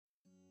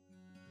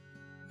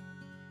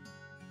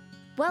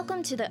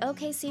Welcome to the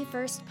OKC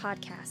First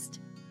podcast.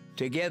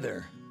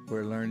 Together,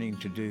 we're learning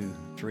to do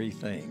three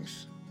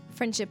things.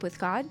 Friendship with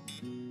God,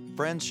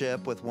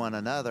 friendship with one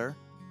another,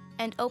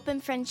 and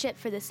open friendship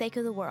for the sake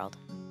of the world.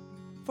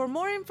 For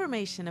more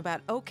information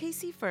about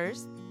OKC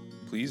First,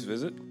 please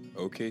visit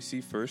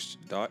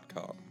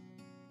okcfirst.com.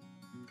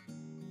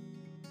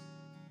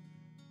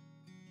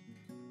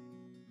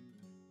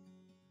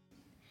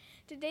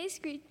 Today's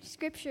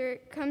scripture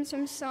comes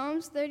from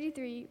Psalms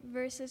 33,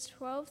 verses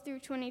 12 through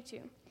 22.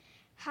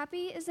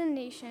 Happy is the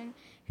nation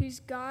whose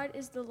God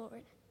is the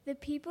Lord, the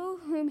people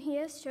whom he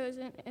has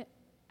chosen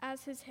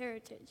as his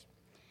heritage.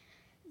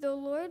 The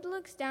Lord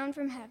looks down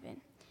from heaven.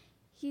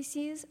 He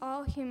sees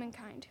all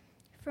humankind.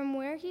 From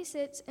where he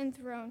sits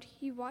enthroned,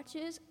 he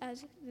watches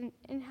as the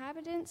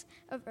inhabitants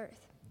of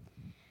earth.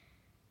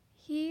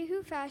 He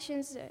who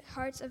fashions the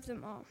hearts of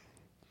them all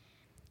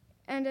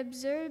and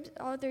observes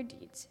all their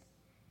deeds.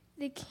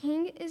 The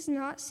king is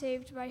not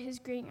saved by his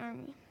great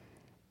army.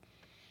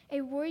 A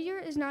warrior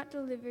is not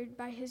delivered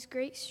by his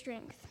great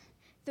strength.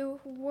 The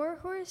war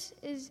horse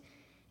is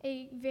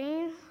a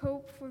vain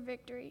hope for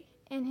victory,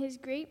 and his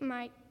great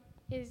might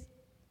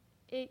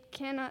it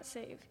cannot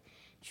save.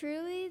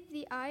 Truly,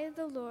 the eye of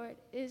the Lord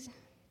is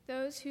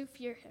those who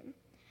fear him,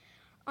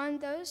 on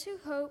those who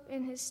hope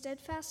in his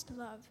steadfast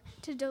love,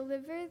 to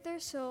deliver their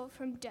soul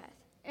from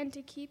death and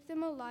to keep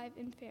them alive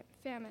in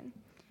famine.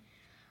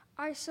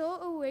 Our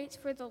soul awaits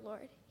for the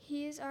Lord.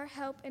 He is our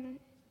help and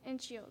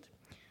shield.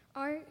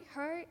 Our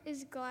heart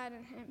is glad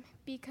in him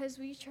because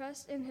we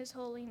trust in his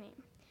holy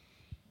name.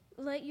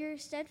 Let your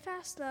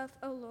steadfast love,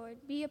 O Lord,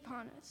 be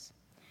upon us.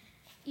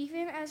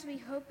 Even as we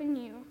hope in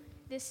you,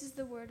 this is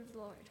the word of the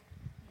Lord.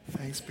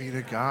 Thanks be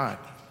to God.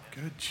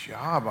 Good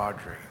job,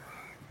 Audrey.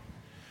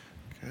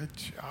 Good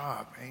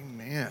job.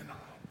 Amen.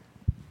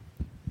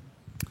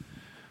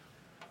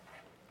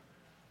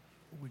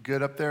 We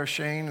good up there,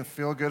 Shane?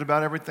 Feel good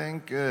about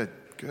everything? Good.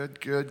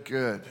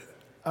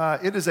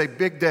 It is a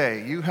big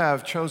day. You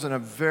have chosen a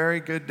very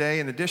good day.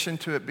 In addition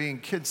to it being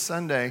Kids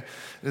Sunday,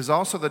 it is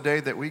also the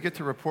day that we get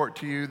to report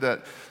to you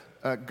that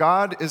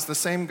God is the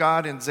same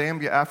God in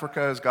Zambia,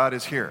 Africa, as God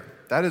is here.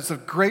 That is a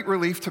great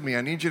relief to me.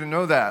 I need you to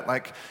know that.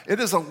 It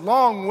is a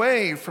long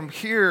way from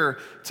here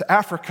to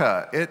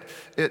Africa.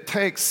 It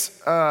takes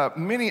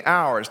many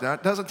hours. Now,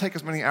 it doesn't take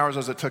as many hours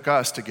as it took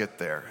us to get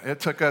there. It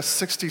took us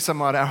 60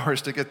 some odd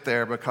hours to get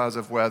there because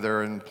of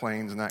weather and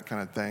planes and that kind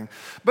of thing.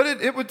 But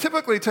it would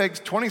typically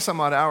take 20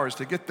 some odd hours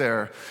to get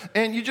there.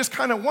 And you just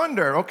kind of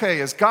wonder, okay,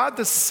 is God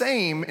the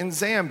same in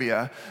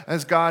Zambia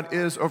as God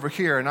is over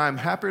here? And I'm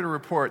happy to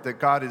report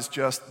that God is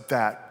just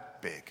that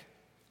big.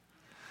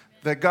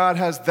 That God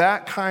has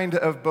that kind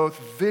of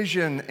both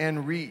vision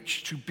and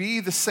reach to be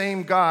the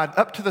same God,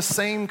 up to the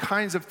same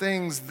kinds of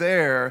things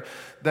there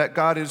that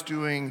God is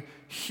doing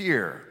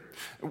here.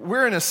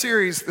 We're in a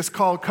series that's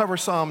called Cover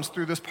Psalms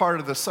through this part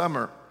of the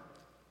summer.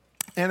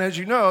 And as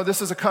you know,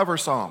 this is a cover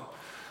psalm.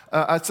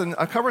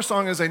 A cover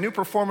song is a new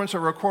performance or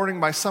recording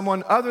by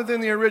someone other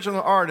than the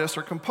original artist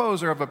or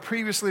composer of a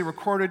previously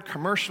recorded,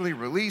 commercially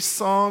released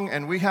song.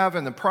 And we have,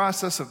 in the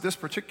process of this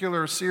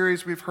particular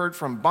series, we've heard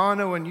from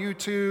Bono and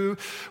U2,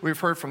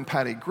 we've heard from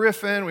Patty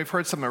Griffin, we've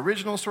heard some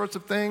original sorts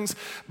of things.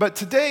 But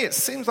today it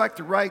seems like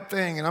the right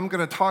thing, and I'm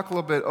going to talk a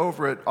little bit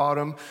over it,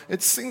 Autumn.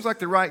 It seems like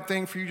the right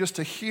thing for you just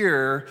to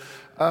hear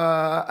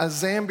a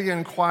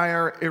Zambian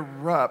choir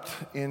erupt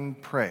in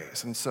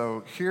praise. And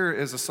so here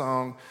is a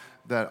song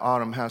that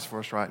Autumn has for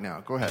us right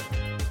now. Go ahead.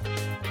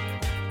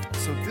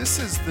 So this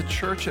is the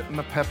church at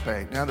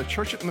Mapepe. Now, the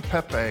church at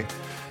Mapepe,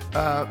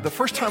 the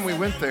first time we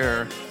went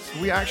there,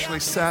 we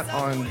actually sat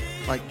on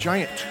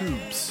giant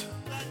tubes,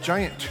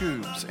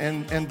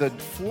 and the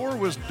floor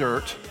was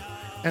dirt,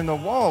 and the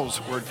walls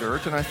were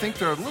dirt, and I think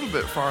they're a little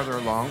bit farther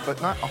along, but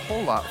not a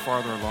whole lot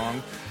farther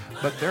along,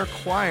 but their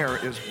choir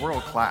is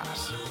world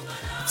class.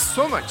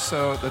 So much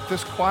so that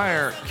this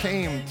choir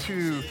came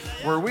to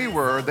where we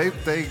were.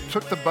 They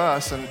took the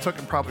bus, and it took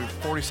them probably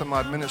 40 some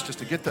odd minutes just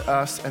to get to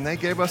us, and they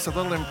gave us a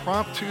little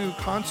impromptu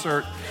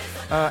concert,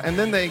 and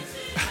then they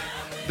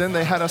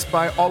had us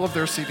buy all of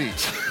their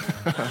CDs.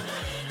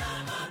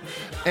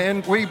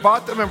 And we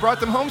bought them and brought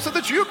them home so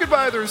that you could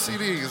buy their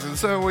CDs. And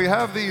so we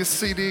have these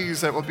CDs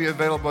that will be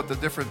available at the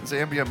different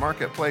Zambia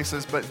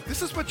marketplaces, but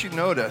this is what you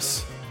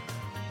notice.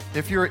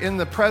 If you're in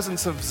the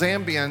presence of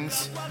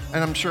Zambians,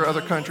 and I'm sure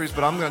other countries,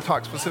 but I'm going to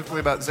talk specifically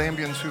about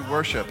Zambians who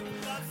worship,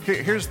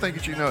 here's the thing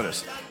that you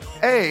notice.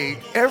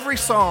 Every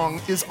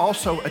song is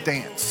also a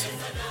dance.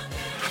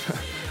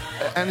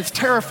 And it's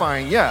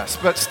terrifying, yes,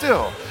 but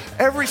still,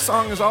 every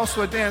song is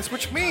also a dance,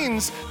 which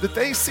means that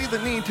they see the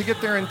need to get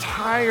their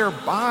entire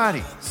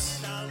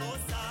bodies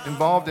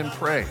involved in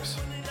praise.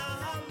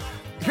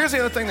 Here's the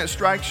other thing that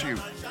strikes you.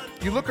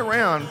 You look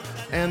around,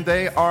 and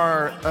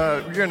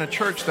you're in a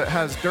church that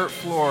has dirt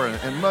floor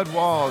and mud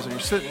walls, and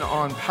you're sitting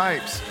on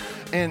pipes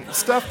and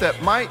stuff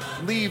that might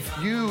leave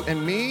you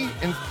and me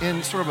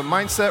in sort of a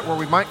mindset where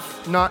we might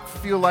not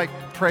feel like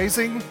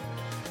praising.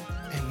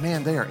 And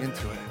man, they are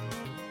into it.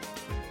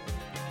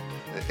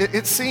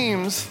 It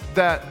seems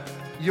that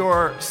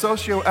your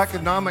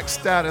socioeconomic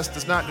status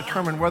does not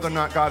determine whether or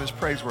not God is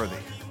praiseworthy.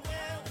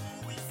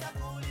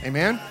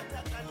 Amen?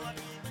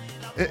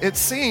 It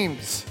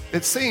seems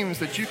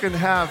that you can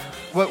have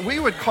what we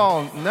would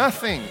call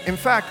nothing. In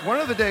fact, one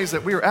of the days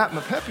that we were at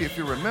Mapepi, if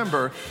you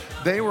remember,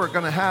 they were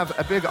going to have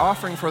a big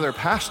offering for their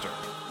pastor.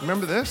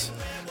 Remember this?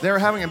 They were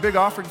having a big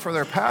offering for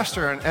their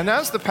pastor, and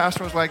as the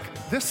pastor was like,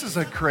 this is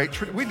a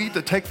great, we need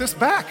to take this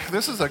back.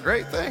 This is a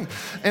great thing.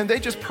 And they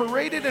just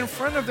paraded in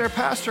front of their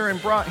pastor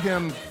and brought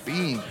him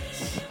beans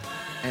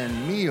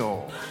and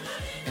meal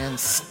and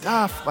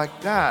stuff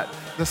like that,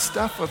 the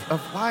stuff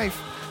of life.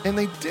 And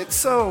they did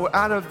so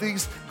out of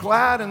these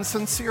glad and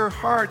sincere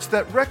hearts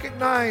that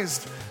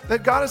recognized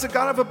that God is a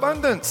God of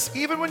abundance.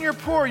 Even when you're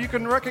poor, you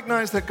can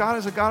recognize that God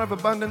is a God of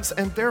abundance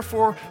and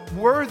therefore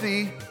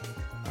worthy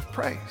of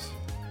praise.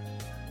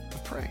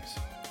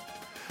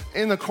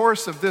 In the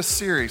course of this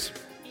series,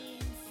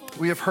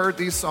 we have heard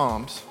these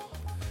Psalms,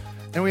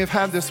 and we have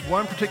had this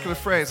one particular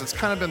phrase that's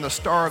kind of been the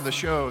star of the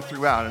show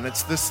throughout, and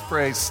it's this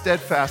phrase,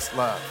 steadfast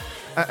love.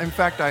 In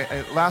fact,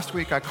 last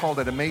week I called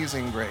it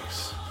amazing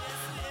grace.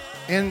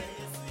 In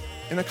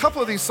a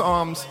couple of these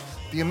Psalms,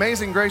 the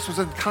amazing grace was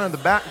in kind of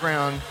the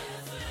background,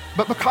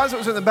 but because it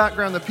was in the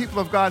background, the people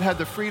of God had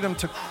the freedom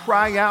to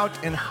cry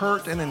out in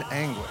hurt and in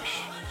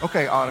anguish.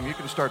 Okay, Autumn, you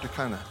can start to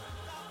kind of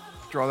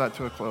draw that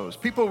to a close.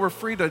 People were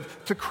free to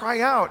cry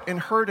out in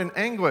hurt and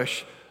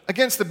anguish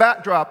against the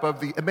backdrop of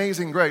the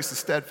amazing grace, the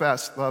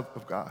steadfast love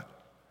of God.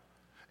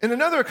 In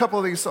a couple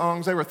of these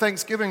songs, they were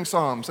Thanksgiving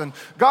Psalms, and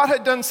God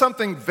had done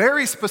something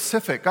very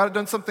specific.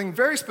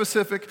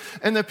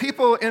 And the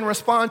people in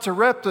response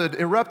erupted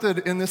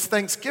in this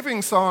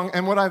Thanksgiving song.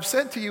 And what I've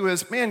said to you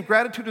is, man,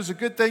 gratitude is a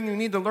good thing. You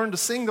need to learn to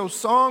sing those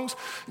songs.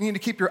 You need to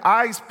keep your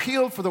eyes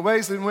peeled for the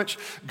ways in which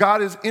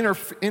God is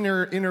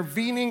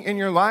intervening in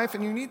your life.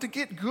 And you need to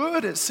get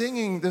good at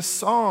singing this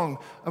song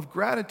of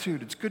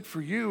gratitude. It's good for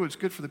you. It's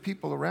good for the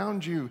people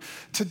around you.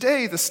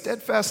 Today, the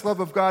steadfast love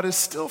of God is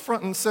still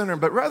front and center,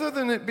 but rather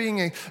than it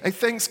being a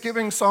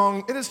Thanksgiving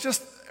song, it is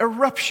just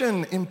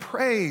eruption in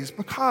praise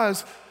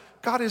because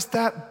God is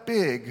that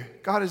big,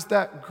 God is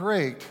that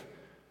great,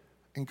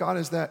 and God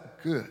is that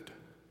good.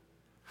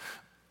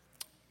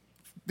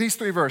 These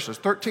three verses,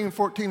 13,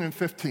 14, and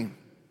 15.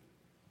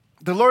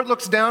 The Lord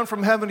looks down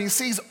from heaven, he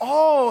sees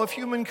all of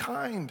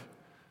humankind.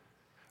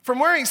 From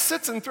where he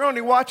sits enthroned,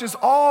 he watches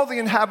all the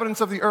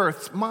inhabitants of the earth.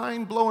 It's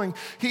mind-blowing.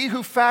 He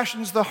who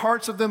fashions the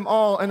hearts of them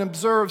all and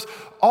observes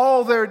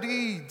all their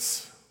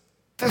deeds.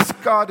 This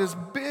God is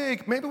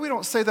big. Maybe we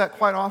don't say that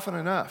quite often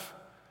enough.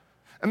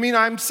 I mean,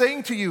 I'm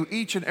saying to you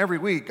each and every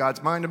week,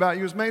 God's mind about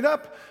you is made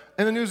up,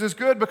 and the news is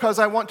good because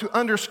I want to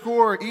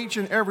underscore each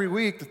and every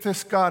week that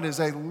this God is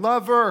a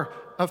lover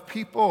of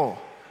people.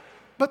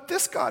 But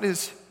this God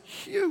is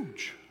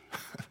huge.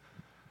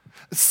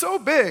 It's so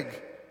big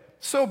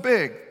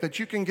that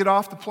you can get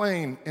off the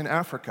plane in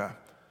Africa.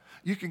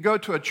 You can go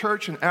to a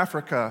church in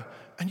Africa,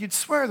 and you'd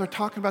swear they're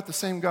talking about the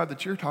same God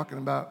that you're talking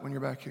about when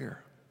you're back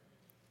here.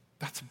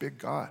 That's a big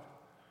God.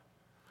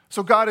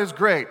 So God is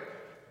great,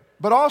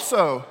 but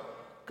also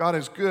God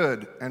is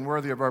good and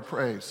worthy of our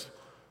praise.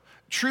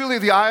 Truly,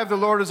 the eye of the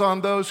Lord is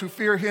on those who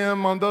fear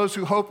him, on those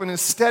who hope in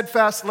his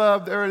steadfast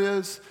love, there it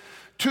is,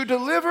 to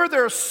deliver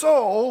their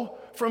soul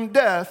from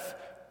death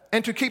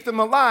and to keep them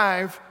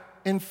alive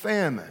in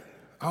famine.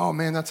 Oh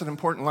man, that's an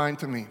important line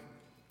to me.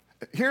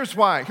 Here's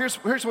why. Here's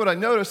what I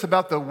notice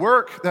about the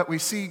work that we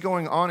see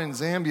going on in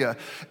Zambia.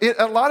 It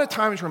a lot of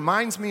times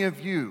reminds me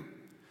of you.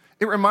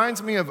 It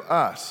reminds me of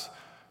us.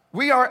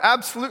 We are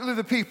absolutely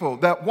the people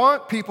that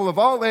want people of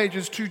all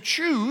ages to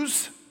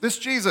choose this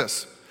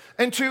Jesus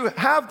and to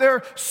have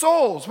their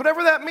souls,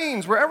 whatever that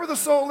means, wherever the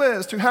soul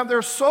is, to have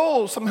their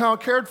souls somehow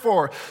cared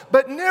for.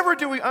 But never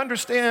do we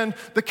understand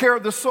the care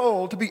of the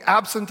soul to be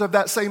absent of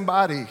that same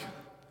body.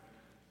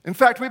 In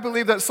fact, we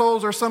believe that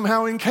souls are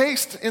somehow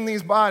encased in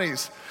these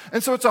bodies.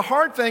 And so it's a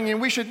hard thing,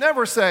 and we should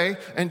never say,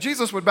 and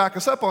Jesus would back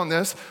us up on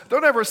this,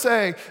 don't ever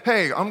say,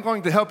 hey, I'm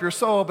going to help your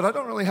soul, but I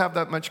don't really have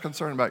that much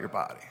concern about your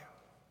body.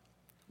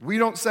 We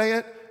don't say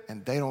it,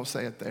 and they don't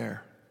say it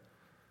there.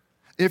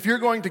 If you're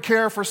going to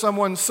care for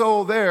someone's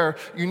soul there,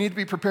 you need to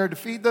be prepared to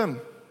feed them.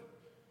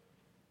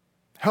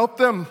 Help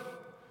them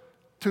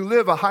to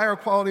live a higher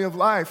quality of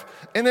life.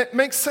 And it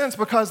makes sense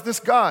because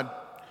this God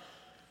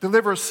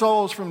delivers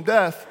souls from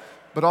death,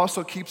 but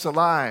also keeps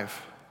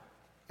alive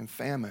in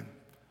famine.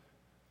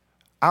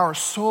 Our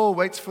soul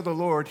waits for the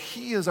Lord.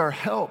 He is our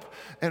help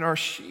and our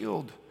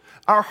shield.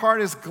 Our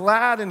heart is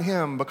glad in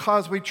him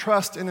because we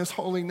trust in his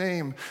holy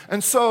name.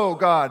 And so,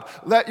 God,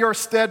 let your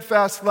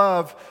steadfast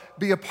love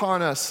be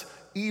upon us,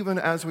 even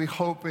as we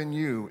hope in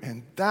you.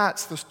 And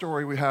that's the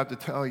story we have to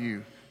tell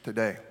you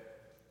today.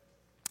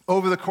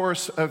 Over the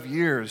course of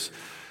years,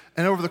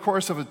 and over the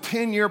course of a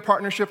 10-year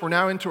partnership, we're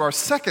now into our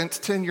second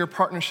 10-year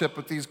partnership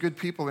with these good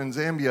people in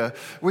Zambia,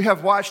 we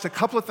have watched a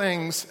couple of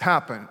things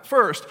happen.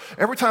 First,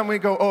 every time we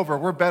go over,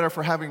 we're better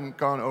for having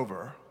gone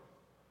over.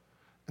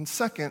 And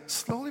second,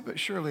 slowly but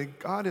surely,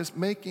 God is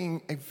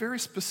making a very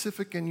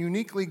specific and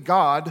uniquely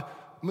God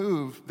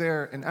move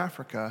there in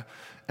Africa.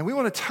 And we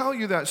want to tell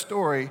you that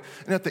story,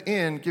 and at the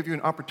end, give you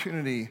an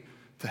opportunity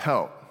to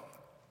help.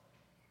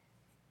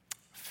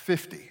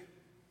 50.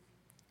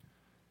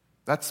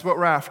 That's what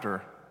we're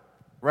after.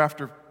 We're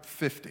after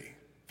 50.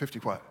 50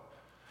 what?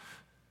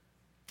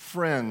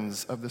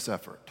 Friends of this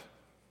effort.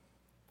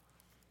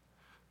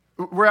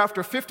 We're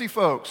after 50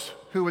 folks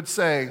who would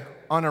say,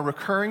 on a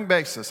recurring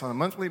basis, on a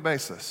monthly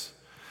basis,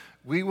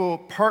 we will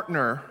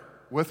partner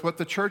with what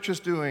the church is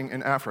doing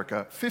in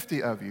Africa,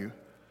 50 of you,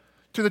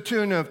 to the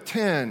tune of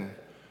 10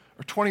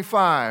 or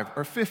 25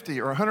 or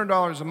 50 or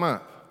 $100 a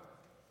month.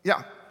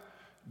 Yeah,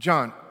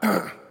 John,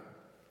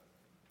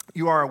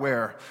 you are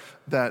aware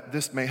that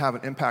this may have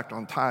an impact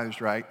on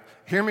tithes, right?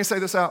 Hear me say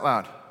this out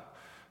loud.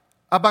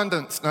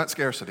 Abundance, not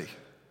scarcity.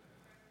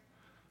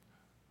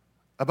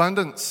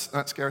 Abundance,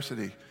 not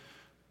scarcity.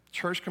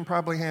 Church can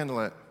probably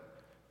handle it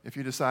if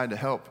you decide to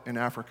help in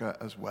Africa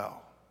as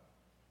well.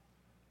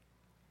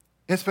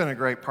 It's been a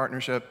great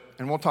partnership,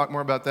 and we'll talk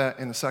more about that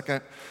in a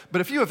second.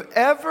 But if you have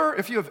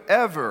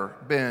ever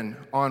been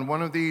on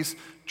one of these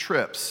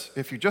trips,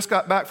 if you just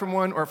got back from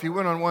one, or if you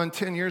went on one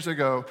 10 years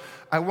ago,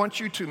 I want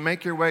you to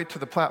make your way to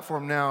the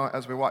platform now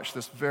as we watch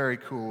this very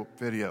cool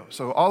video.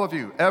 So all of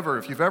you,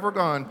 if you've ever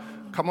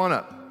gone, come on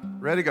up.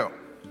 Ready, go.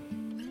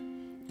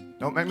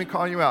 Don't make me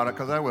call you out,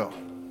 because I will.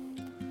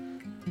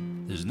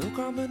 There's no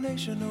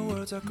combination of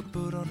words I could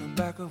put on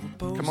the back of a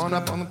postcard. Come on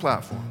up on the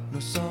platform. No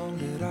song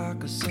that I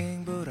could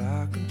sing, but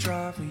I can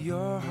try for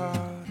your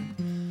heart.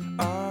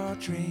 Our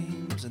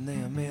dreams, and they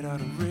are made out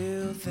of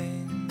real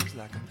things,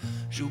 like a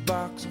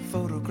shoebox of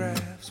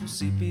photographs with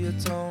sepia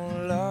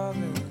tone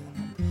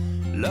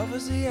loving. Love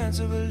is the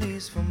answer, at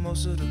least, for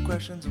most of the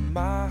questions in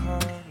my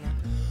heart. Like,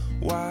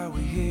 why are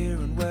we here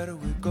and where do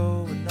we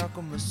go? And how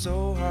come it's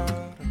so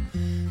hard?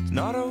 It's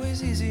not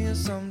always easy, and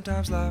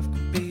sometimes life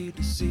can be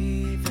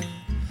deceiving.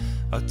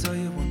 I'll tell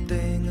you one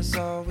thing, it's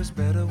always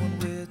better when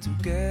we're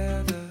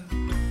together.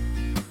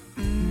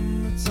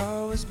 It's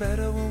always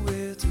better when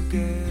we're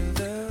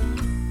together.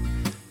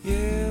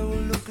 Yeah,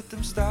 we'll look at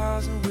them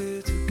stars and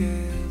we're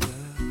together.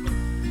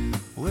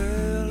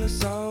 Well,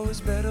 it's always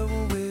better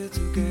when we're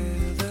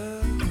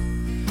together.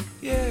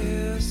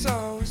 Yeah, it's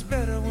always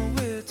better when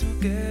we're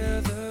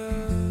together.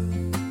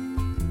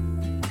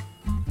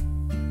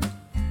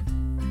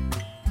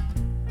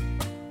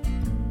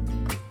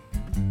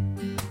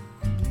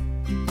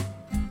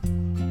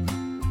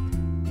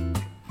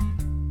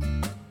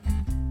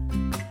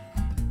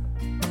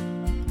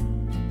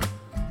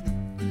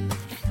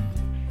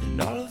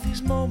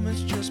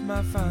 Moments just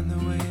might find their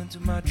way into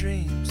my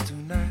dreams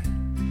tonight,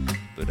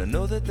 but I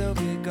know that they'll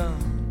be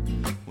gone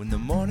when the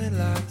morning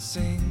light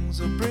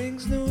sings or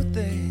brings new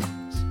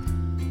things.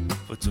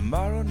 For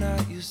tomorrow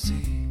night you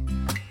see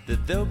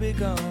that they'll be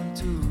gone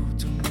too.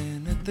 Too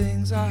many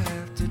things I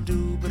have to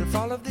do, but if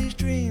all of these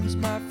dreams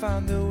might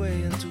find their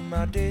way into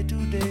my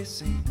day-to-day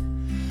scene,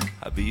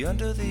 I'd be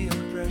under the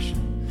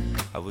impression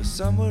I was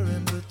somewhere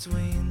in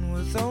between,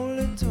 with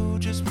only two,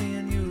 just me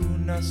and you.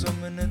 Not so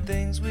many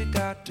things we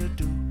got to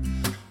do,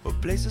 or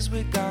places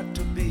we got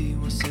to be.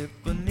 We'll sit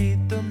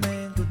beneath the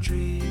mango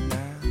tree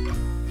now.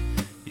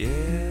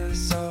 Yeah,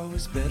 it's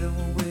always better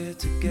when we're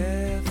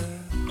together.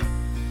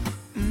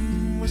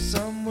 We're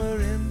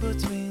somewhere in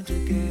between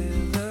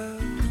together.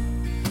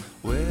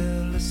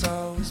 Well, it's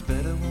always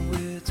better when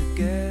we're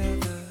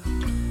together.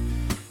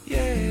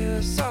 Yeah,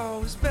 it's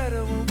always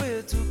better when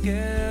we're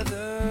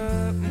together.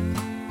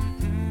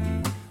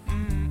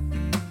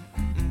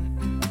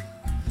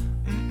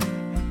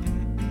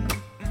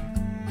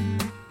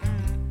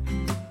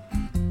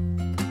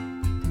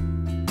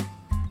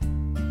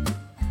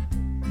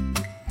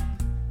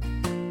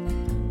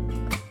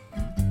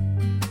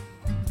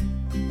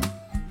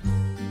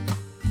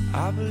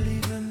 I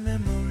believe in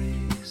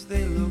memories,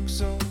 they look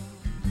so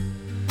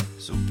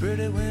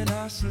pretty when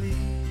I sleep.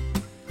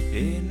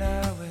 Hey,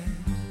 now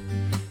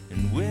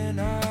and when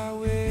I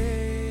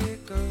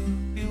wake up,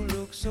 you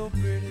look so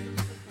pretty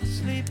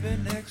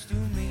sleeping next to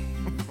me.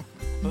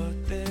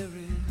 But there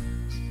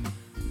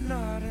is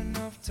not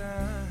enough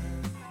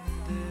time.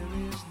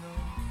 There is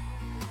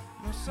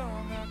no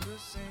song I could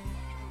sing.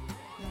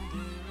 And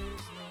there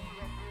is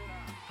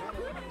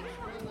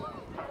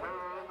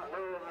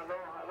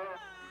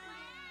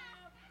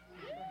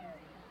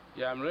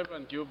Yeah, I'm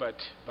Reverend Gilbert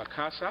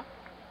Bakasa.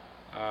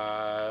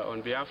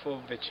 On behalf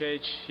of the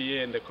church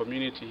here and the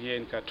community here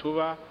in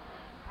Katuba,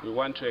 we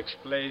want to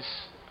express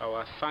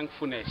our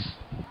thankfulness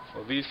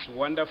for this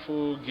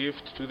wonderful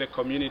gift to the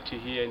community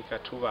here in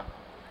Katuba.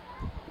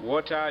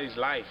 Water is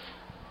life,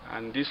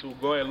 and this will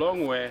go a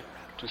long way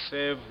to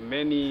save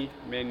many,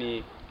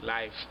 many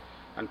lives.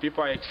 And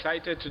people are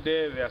excited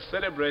today. They are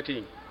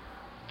celebrating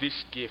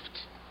this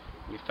gift.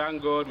 We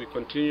thank God. We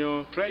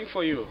continue praying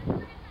for you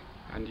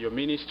and your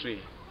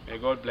ministry. May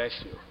God bless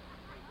you.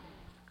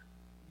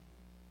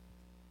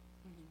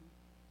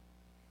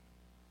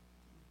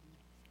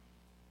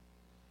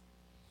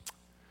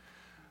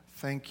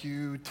 Thank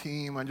you,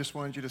 team. I just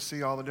wanted you to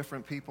see all the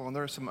different people, and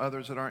there are some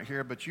others that aren't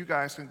here, but you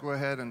guys can go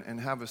ahead and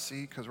have a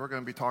seat because we're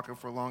going to be talking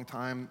for a long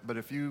time. But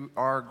if you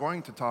are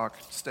going to talk,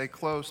 stay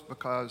close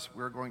because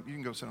you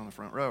can go sit on the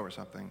front row or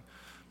something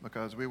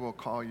because we will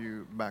call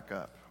you back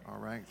up, all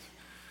right?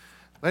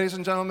 Ladies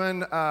and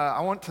gentlemen,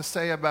 I want to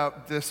say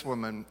about this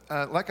woman,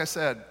 like I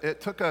said, it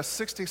took us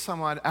 60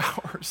 some odd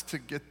hours to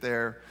get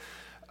there.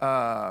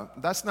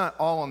 That's not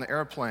all on the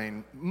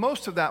airplane.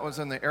 Most of that was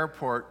in the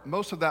airport.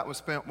 Most of that was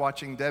spent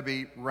watching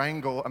Debbie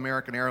wrangle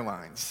American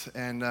Airlines.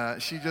 And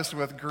she just,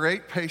 with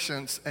great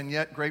patience and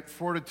yet great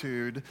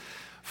fortitude,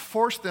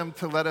 forced them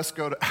to let us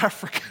go to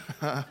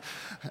Africa.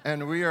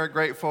 And we are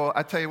grateful.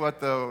 I tell you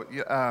what, though,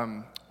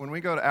 when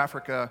we go to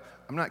Africa,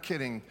 I'm not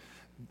kidding,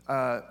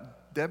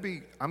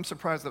 Debbie, I'm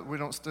surprised that we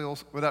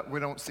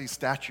don't see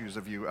statues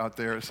of you out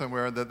there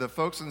somewhere. The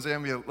folks in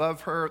Zambia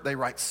love her. They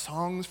write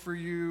songs for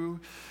you.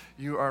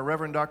 You are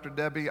Reverend Dr.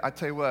 Debbie. I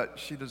tell you what,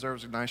 she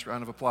deserves a nice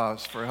round of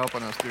applause for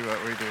helping us do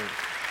what we do.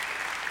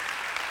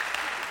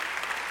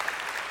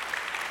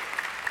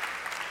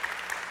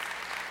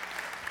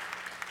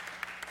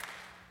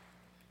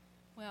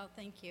 Well,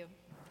 thank you.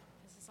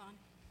 Is this on?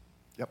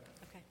 Yep.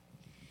 Okay.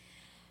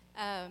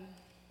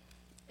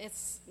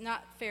 It's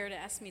not fair to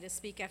ask me to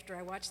speak after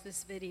I watched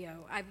this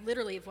video. I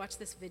literally have watched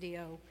this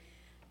video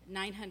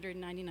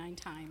 999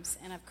 times,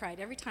 and I've cried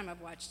every time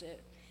I've watched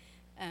it.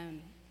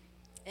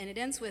 And it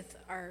ends with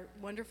our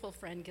wonderful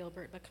friend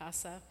Gilbert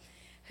Bakasa,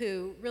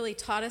 who really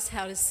taught us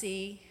how to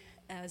see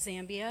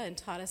Zambia and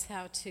taught us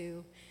how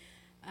to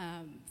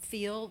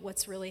feel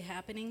what's really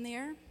happening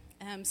there.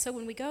 So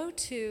when we go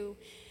to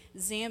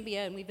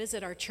Zambia and we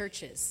visit our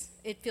churches,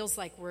 it feels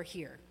like we're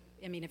here.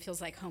 I mean, it feels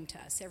like home to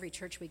us. Every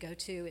church we go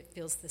to, it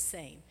feels the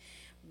same.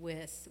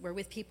 We're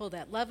with people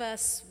that love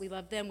us, we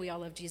love them, we all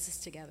love Jesus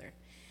together.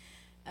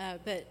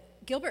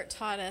 But Gilbert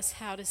taught us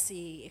how to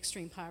see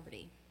extreme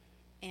poverty.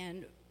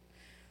 And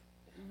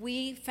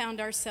we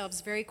found ourselves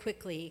very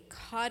quickly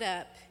caught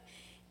up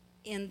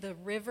in the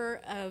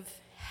river of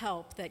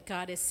help that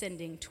God is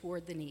sending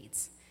toward the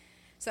needs.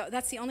 So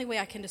that's the only way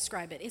I can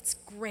describe it. It's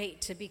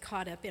great to be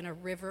caught up in a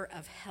river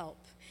of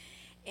help.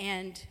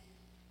 And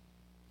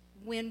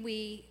when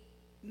we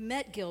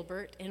met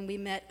Gilbert and we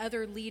met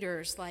other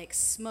leaders like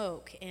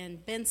Smoke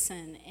and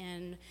Benson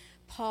and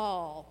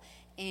Paul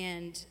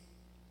and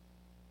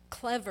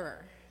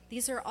Clever,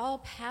 these are all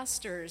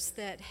pastors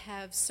that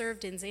have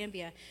served in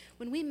Zambia.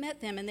 When we met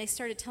them and they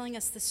started telling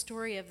us the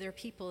story of their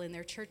people and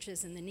their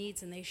churches and the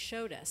needs, and they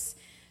showed us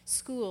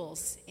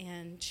schools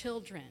and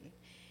children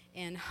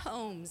and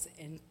homes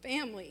and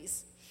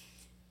families,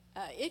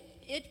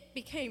 it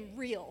became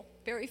real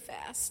very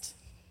fast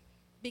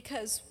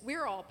because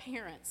we're all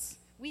parents.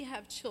 We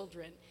have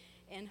children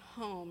and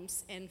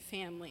homes and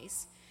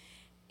families.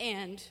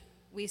 And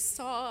we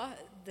saw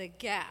the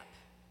gap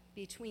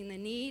between the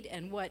need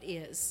and what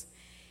is.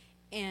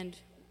 And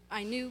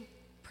I knew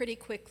pretty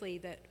quickly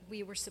that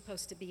we were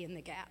supposed to be in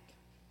the gap.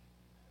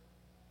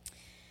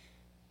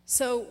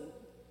 So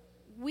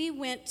we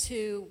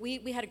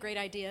had a great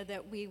idea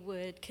that we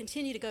would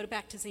continue to go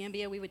back to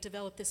Zambia. We would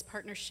develop this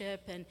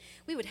partnership, and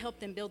we would help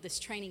them build this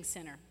training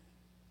center.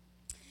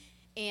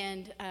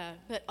 And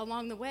but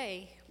along the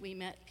way, we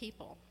met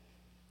people.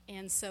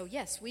 And so,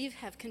 yes, we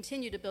have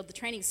continued to build the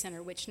training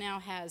center, which now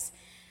has,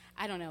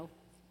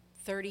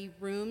 30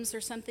 rooms or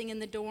something in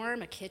the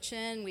dorm, a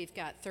kitchen. We've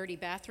got 30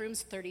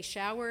 bathrooms, 30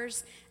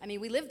 showers. I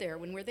mean, we live there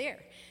when we're there.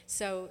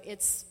 So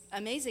it's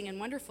amazing and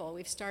wonderful.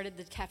 We've started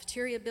the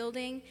cafeteria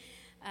building.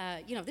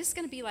 This is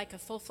going to be like a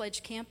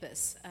full-fledged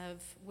campus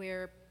of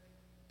where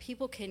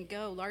people can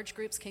go, large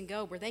groups can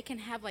go, where they can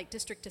have like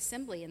district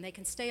assembly and they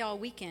can stay all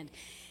weekend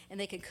and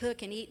they can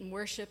cook and eat and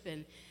worship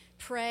and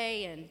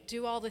pray and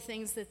do all the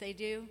things that they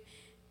do.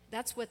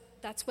 That's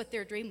what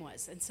their dream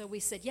was. And so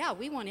we said, yeah,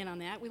 we want in on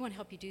that. We want to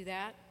help you do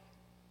that.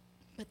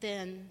 But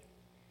then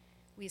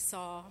we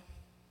saw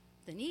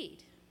the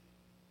need.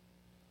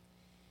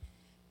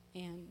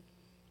 And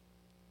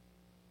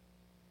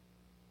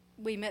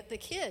we met the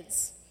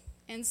kids.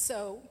 And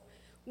so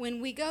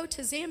when we go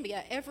to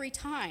Zambia every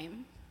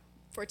time,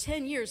 for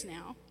 10 years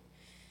now,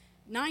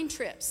 9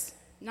 trips,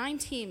 9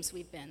 teams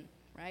we've been,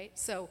 right?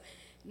 So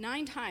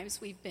 9 times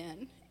we've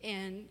been,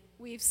 and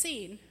we've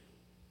seen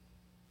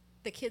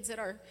the kids at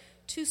our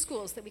 2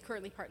 schools that we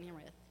currently partner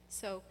with.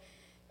 So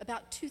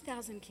about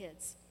 2,000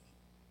 kids.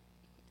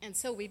 And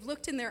so we've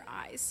looked in their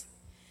eyes,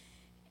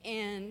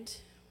 and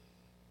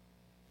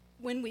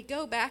when we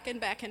go back and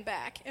back and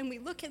back, and we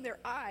look in their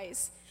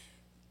eyes,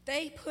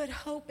 they put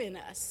hope in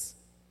us,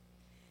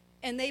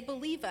 and they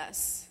believe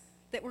us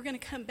that we're going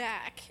to come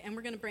back, and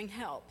we're going to bring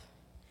help.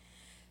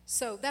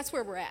 So that's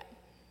where we're at.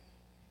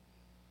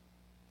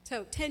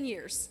 So 10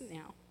 years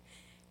now,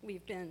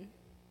 we've been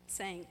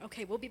saying,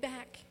 okay, we'll be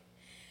back.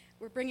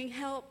 We're bringing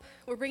help.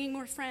 We're bringing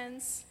more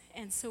friends,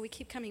 and so we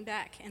keep coming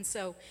back. And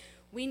so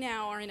we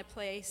now are in a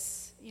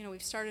place,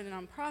 we've started a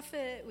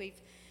nonprofit, we've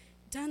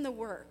done the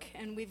work,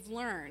 and we've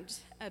learned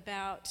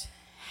about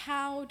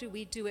how do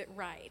we do it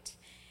right.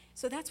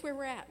 So that's where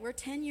we're at. We're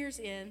 10 years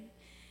in.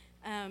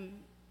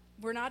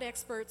 we're not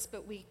experts,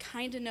 but we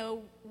kind of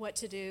know what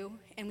to do,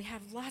 and we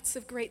have lots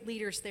of great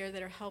leaders there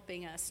that are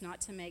helping us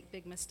not to make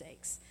big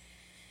mistakes.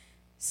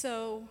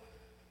 So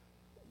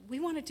we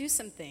want to do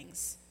some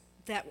things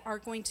that are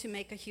going to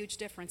make a huge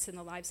difference in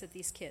the lives of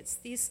these kids.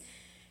 These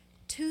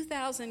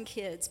 2,000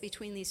 kids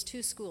between these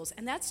two schools,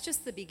 and that's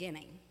just the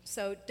beginning.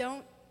 So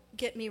don't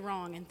get me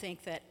wrong and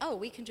think that, oh,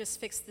 we can just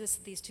fix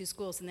these two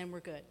schools and then we're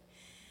good.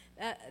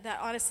 That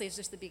honestly is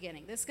just the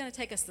beginning. This is going to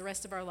take us the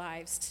rest of our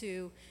lives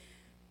to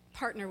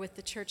partner with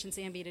the church in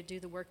Zambia to do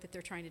the work that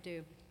they're trying to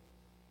do.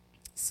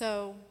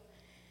 So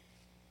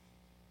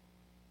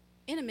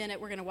in a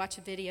minute, we're going to watch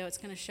a video. It's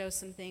going to show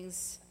some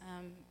things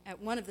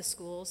at one of the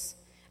schools.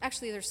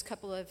 Actually, there's a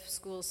couple of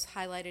schools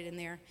highlighted in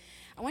there.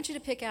 I want you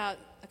to pick out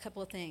a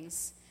couple of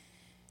things.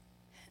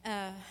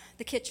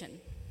 The kitchen.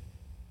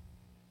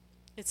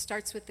 It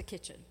starts with the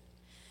kitchen.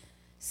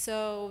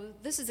 So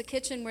this is a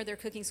kitchen where they're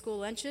cooking school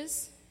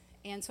lunches.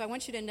 And so I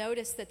want you to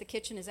notice that the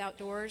kitchen is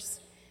outdoors,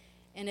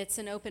 and it's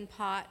an open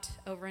pot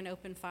over an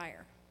open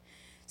fire.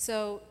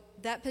 So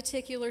that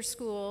particular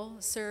school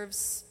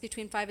serves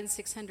between 500 and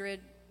 600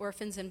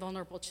 orphans and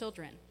vulnerable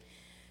children.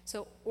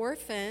 So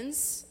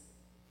orphans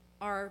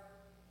are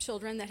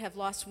children that have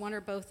lost one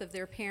or both of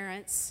their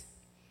parents,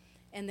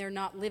 and they're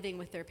not living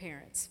with their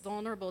parents.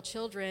 Vulnerable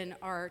children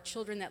are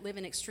children that live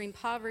in extreme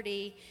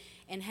poverty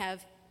and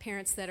have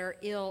parents that are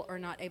ill or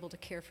not able to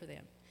care for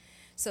them.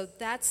 So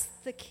that's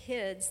the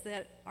kids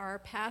that our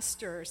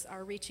pastors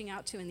are reaching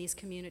out to in these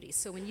communities.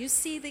 So when you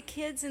see the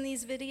kids in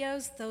these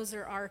videos, those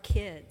are our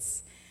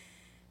kids.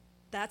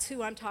 That's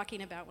who I'm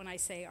talking about when I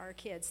say our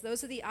kids.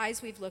 Those are the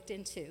eyes we've looked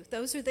into.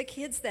 Those are the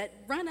kids that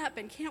run up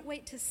and can't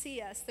wait to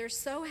see us. They're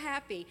so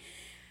happy.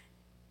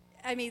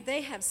 I mean,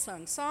 they have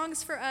sung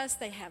songs for us.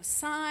 They have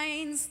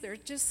signs. They're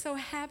just so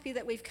happy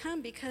that we've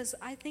come because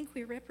I think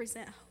we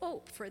represent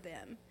hope for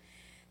them.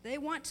 They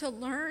want to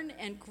learn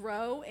and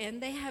grow,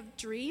 and they have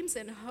dreams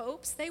and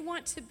hopes. They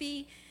want to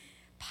be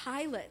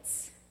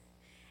pilots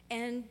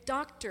and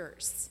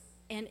doctors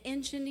and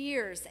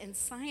engineers and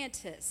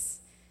scientists.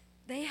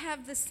 They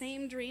have the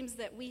same dreams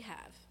that we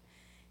have.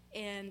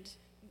 And,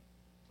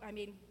 I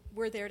mean,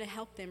 we're there to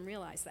help them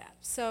realize that.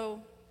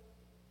 So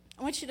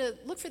I want you to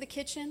look for the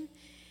kitchen,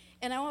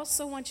 and I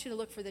also want you to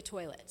look for the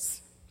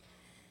toilets.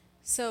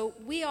 So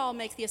we all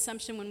make the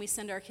assumption when we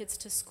send our kids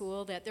to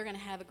school that they're going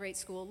to have a great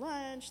school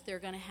lunch, they're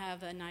going to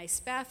have a nice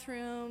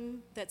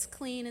bathroom that's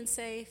clean and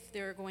safe,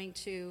 they're going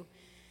to,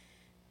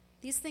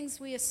 these things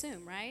we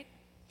assume, right?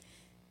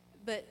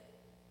 But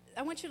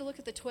I want you to look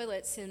at the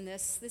toilets in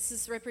this. This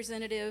is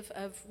representative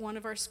of one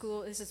of our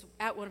schools. This is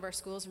at one of our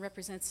schools and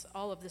represents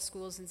all of the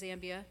schools in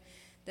Zambia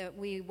that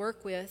we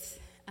work with.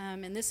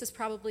 And this is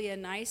probably a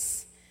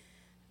nice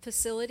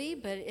facility,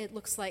 but it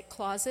looks like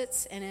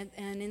closets, and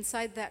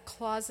inside that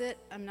closet,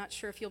 I'm not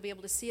sure if you'll be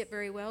able to see it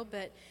very well,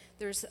 but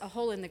there's a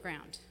hole in the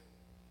ground.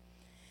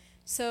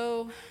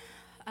 So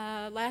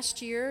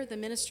last year, the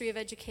Ministry of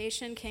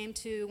Education came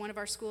to one of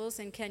our schools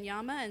in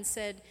Kenyama and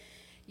said,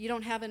 you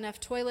don't have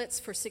enough toilets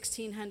for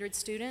 1,600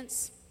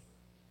 students.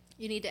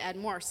 You need to add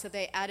more. So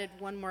they added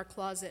one more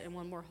closet and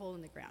one more hole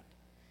in the ground.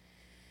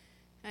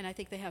 And I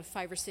think they have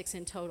 5 or 6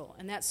 in total.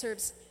 And that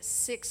serves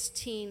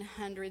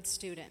 1,600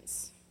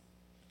 students.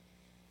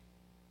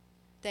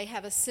 They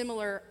have a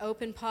similar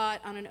open pot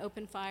on an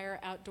open fire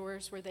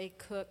outdoors where they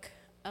cook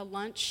a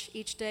lunch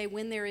each day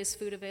when there is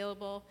food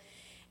available.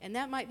 And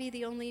that might be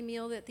the only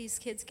meal that these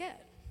kids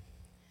get.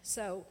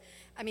 So,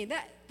 I mean,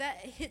 that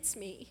hits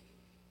me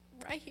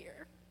right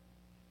here.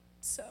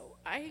 So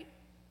I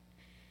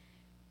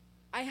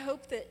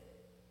hope that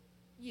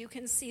you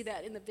can see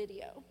that in the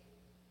video.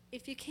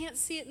 If you can't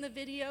see it in the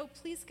video,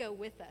 please go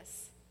with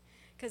us,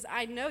 because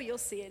I know you'll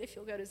see it if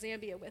you'll go to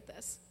Zambia with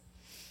us.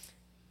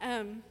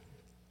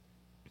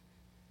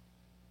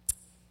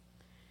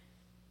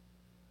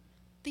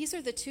 These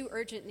are the 2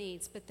 urgent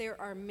needs, but there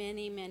are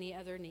many, many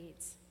other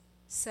needs.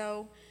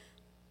 So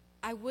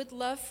I would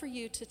love for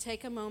you to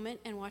take a moment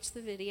and watch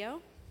the video.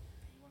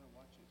 You want to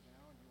watch it now,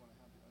 or do you want to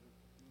have the other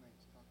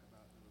teammates talk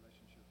about the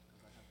relationship?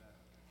 Because I have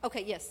that.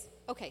 Okay, yes.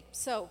 Okay,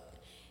 so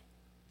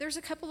there's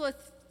a couple of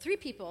 3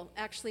 people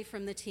actually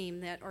from the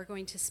team that are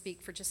going to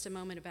speak for just a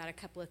moment about a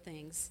couple of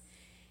things.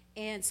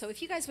 And so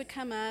if you guys would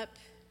come up,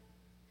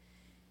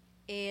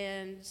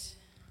 and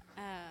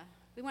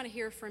we want to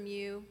hear from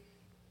you.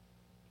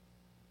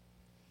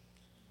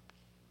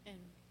 And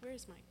where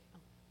is Mike? Oh,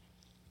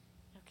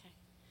 okay.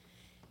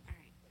 All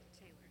right,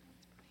 Taylor.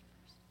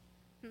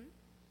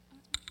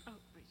 Oh,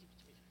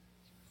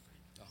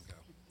 I'll go.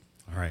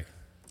 All right.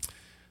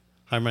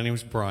 Hi, my name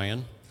is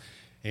Brian,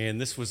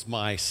 and this was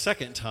my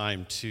second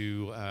time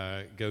to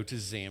go to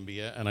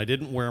Zambia, and I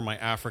didn't wear my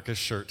Africa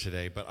shirt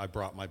today, but I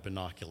brought my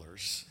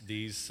binoculars.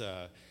 These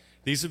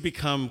have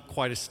become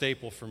quite a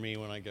staple for me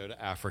when I go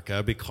to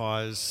Africa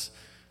because,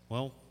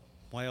 well,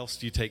 why else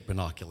do you take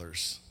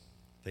binoculars?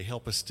 They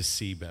help us to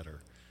see better.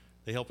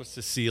 They help us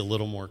to see a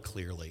little more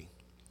clearly.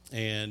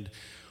 And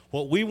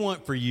what we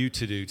want for you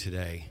to do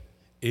today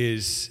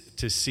is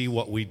to see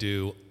what we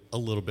do a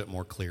little bit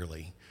more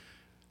clearly.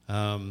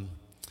 One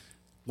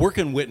Work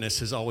and witness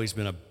has always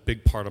been a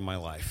big part of my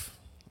life.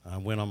 I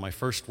went on my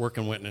first work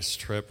and witness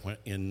trip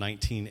in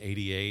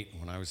 1988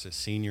 when I was a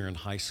senior in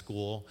high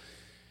school.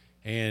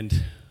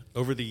 And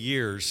over the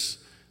years,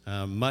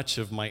 much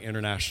of my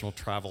international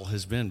travel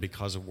has been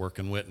because of work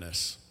and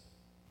witness.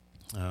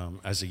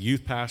 As a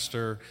youth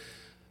pastor,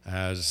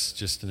 as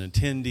just an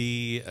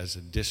attendee, as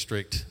a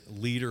district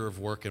leader of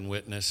work and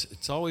witness,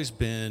 it's always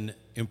been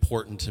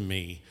important to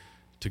me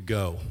to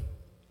go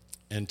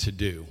and to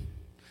do.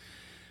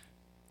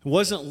 It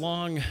wasn't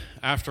long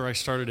after I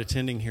started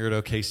attending here at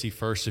OKC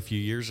First a few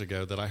years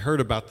ago that I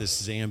heard about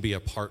this Zambia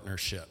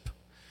partnership.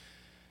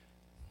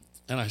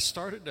 And I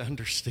started to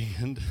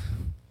understand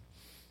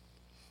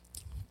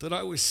that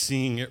I was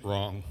seeing it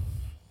wrong.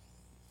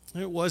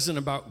 It wasn't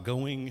about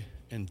going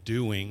and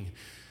doing.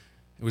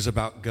 It was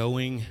about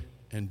going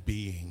and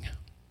being.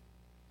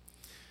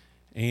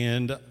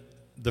 And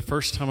the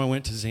first time I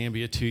went to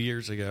Zambia 2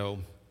 years ago,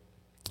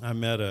 I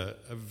met a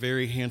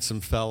very handsome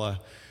fella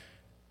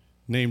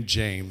named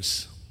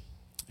James,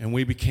 and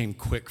we became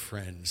quick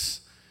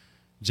friends.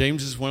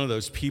 James is one of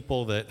those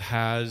people that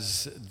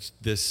has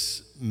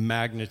this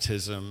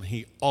magnetism.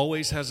 He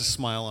always has a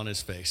smile on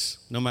his face.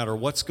 No matter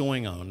what's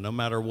going on, no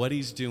matter what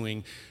he's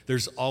doing,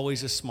 there's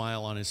always a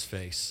smile on his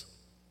face.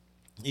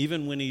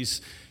 Even when he's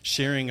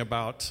sharing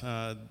about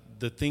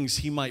the things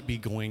he might be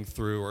going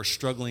through or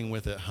struggling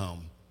with at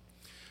home.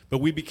 But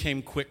we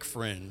became quick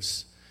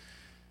friends.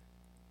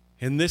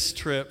 In this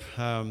trip,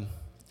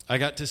 I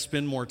got to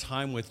spend more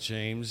time with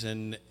James,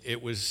 and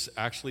it was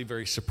actually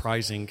very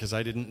surprising because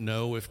I didn't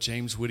know if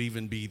James would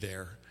even be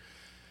there.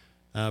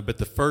 But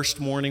the first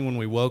morning when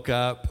we woke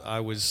up, I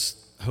was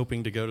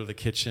hoping to go to the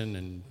kitchen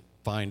and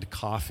find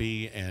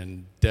coffee,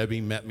 and Debbie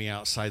met me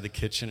outside the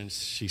kitchen, and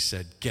she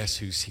said, "Guess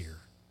who's here?"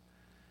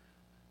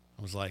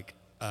 I was like,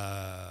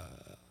 I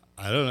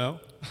don't know.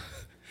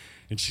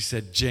 And she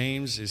said,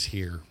 "James is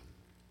here."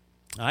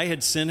 I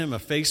had sent him a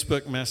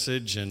Facebook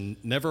message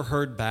and never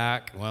heard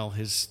back. Well,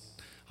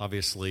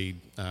 obviously,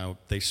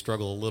 they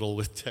struggle a little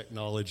with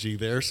technology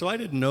there, so I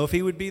didn't know if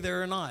he would be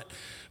there or not.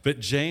 But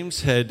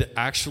James had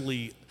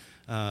actually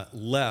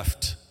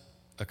left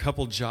a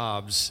couple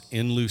jobs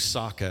in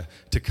Lusaka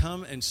to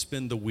come and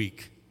spend the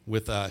week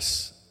with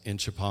us in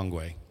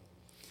Chipangwe.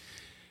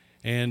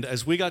 And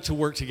as we got to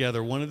work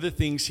together, one of the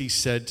things he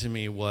said to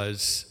me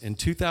was, in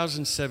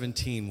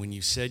 2017, when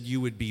you said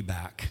you would be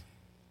back,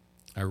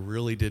 I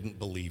really didn't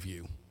believe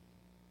you.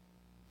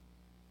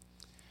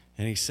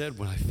 And he said,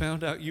 when I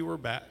found out you were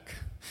back,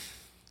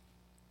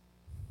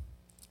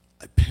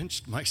 I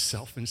pinched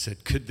myself and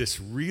said, could this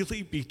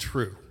really be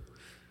true?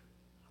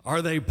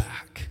 Are they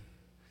back?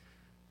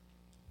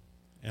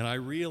 And I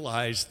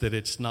realized that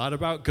it's not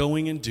about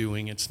going and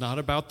doing. It's not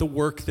about the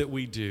work that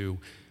we do.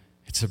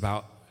 It's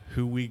about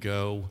who we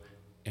go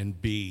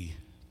and be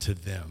to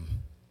them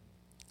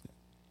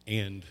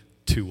and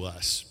to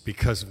us,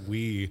 because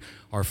we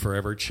are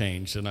forever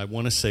changed. And I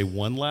want to say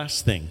one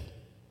last thing.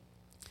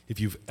 If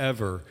you've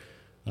ever,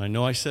 and I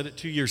know I said it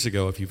 2 years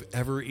ago, if you've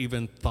ever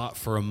even thought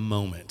for a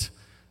moment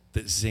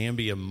that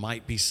Zambia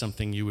might be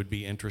something you would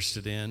be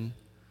interested in,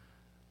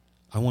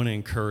 I want to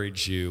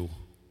encourage you,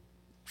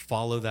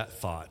 follow that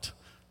thought,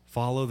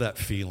 follow that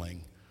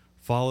feeling,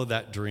 follow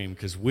that dream,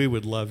 because we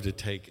would love to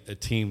take a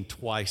team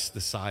twice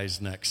the size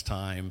next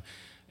time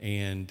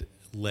and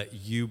let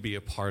you be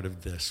a part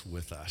of this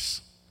with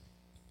us.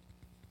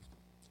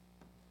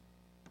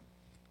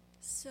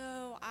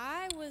 So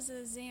I was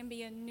a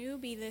Zambia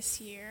newbie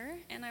this year,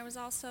 and I was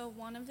also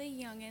one of the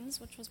youngins,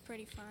 which was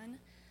pretty fun.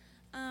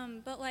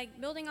 But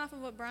building off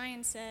of what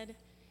Brian said,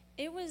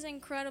 it was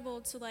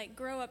incredible to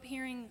grow up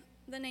hearing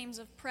the names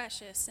of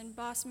Precious and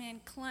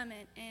Bossman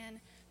Clement and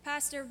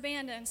Pastor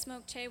Banda and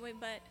Smoke Chewe,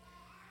 but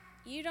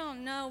you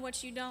don't know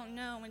what you don't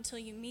know until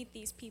you meet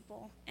these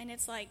people. And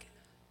it's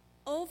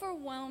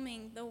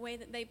overwhelming the way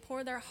that they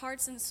pour their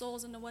hearts and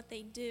souls into what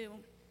they do.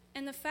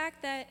 And the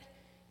fact that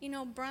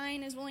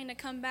Brian is willing to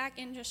come back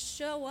and just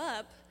show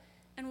up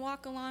and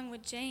walk along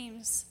with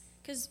James.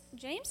 Because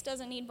James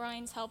doesn't need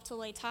Brian's help to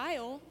lay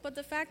tile, but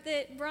the fact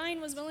that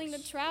Brian was willing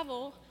to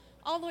travel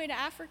all the way to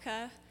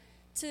Africa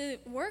to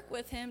work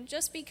with him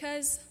just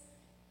because,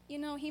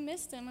 he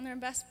missed him and they're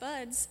best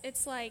buds,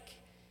 it's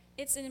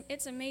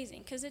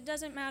amazing. Because it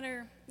doesn't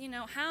matter,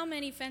 how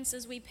many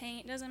fences we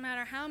paint, it doesn't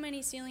matter how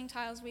many ceiling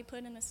tiles we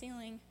put in the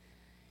ceiling.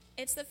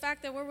 It's the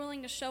fact that we're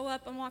willing to show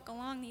up and walk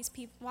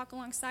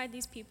alongside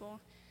these people.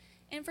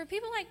 And for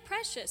people like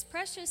Precious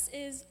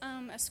is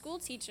a school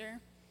teacher,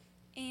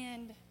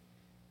 and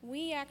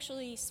we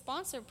actually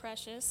sponsor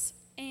Precious,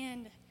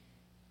 and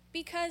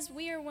because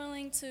we are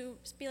willing to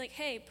be like,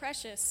 hey,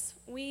 Precious,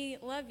 we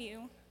love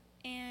you,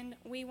 and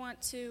we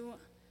want to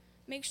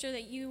make sure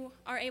that you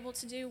are able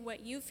to do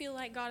what you feel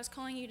like God is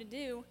calling you to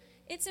do,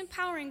 it's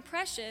empowering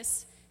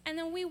Precious, and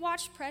then we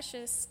watch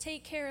Precious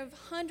take care of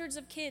hundreds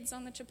of kids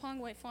on the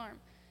Chipangwe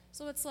farm.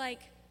 So it's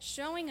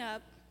showing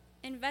up,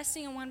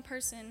 investing in one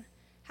person,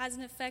 has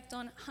an effect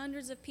on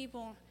hundreds of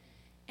people,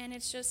 and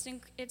it's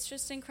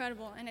just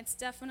incredible, and it's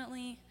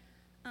definitely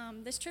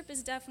This trip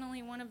is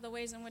definitely one of the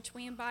ways in which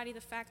we embody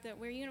the fact that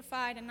we're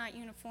unified and not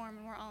uniform,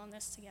 and we're all in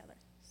this together.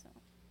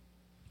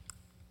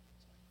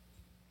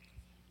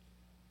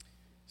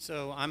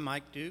 So I'm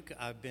Mike Duke.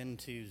 I've been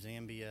to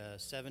Zambia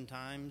 7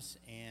 times,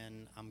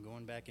 and I'm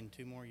going back in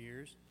 2 more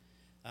years.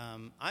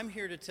 I'm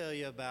here to tell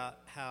you about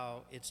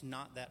how it's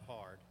not that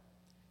hard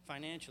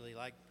financially.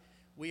 Like,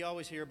 we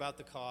always hear about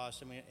the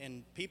cost,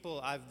 and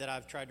people that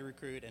I've tried to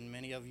recruit, and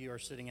many of you are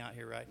sitting out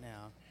here right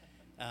now.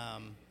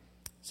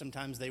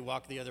 Sometimes they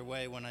walk the other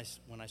way when I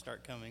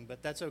start coming,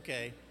 but that's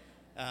okay.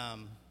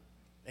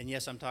 And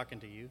yes, I'm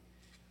talking to you.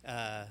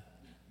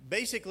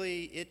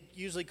 Basically, it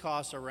usually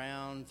costs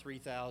around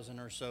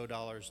 $3,000 or so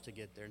to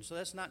get there, and so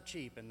that's not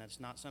cheap, and that's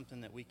not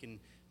something that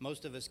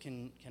most of us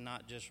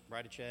cannot just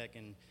write a check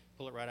and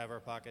pull it right out of our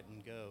pocket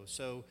and go.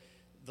 So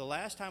the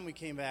last time we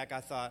came back,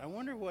 I thought, I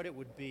wonder what it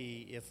would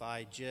be if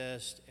I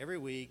just every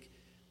week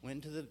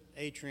went to the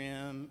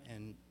atrium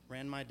and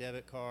ran my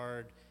debit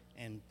card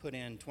and put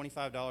in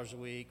 $25 a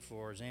week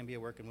for Zambia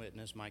Working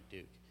Witness, Mike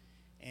Duke.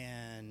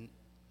 And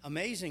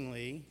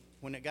amazingly,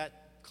 when it got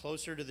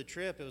closer to the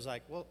trip, it was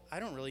like, well, I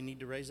don't really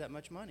need to raise that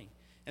much money.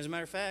 As a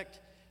matter of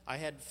fact, I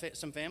had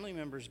some family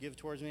members give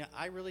towards me.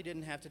 I really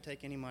didn't have to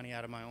take any money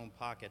out of my own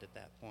pocket at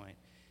that point.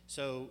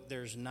 So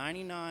there's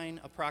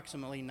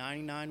approximately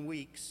 99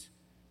 weeks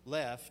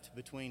left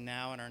between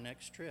now and our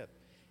next trip.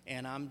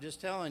 And I'm just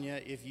telling you,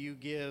 if you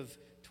give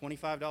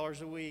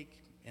 $25 a week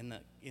in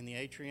the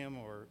atrium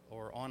or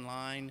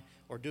online,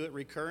 or do it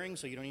recurring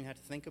so you don't even have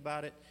to think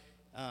about it,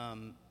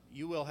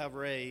 you will have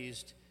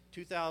raised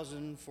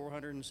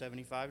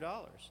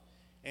 $2,475.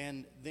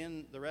 And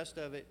then the rest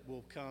of it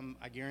will come,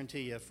 I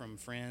guarantee you, from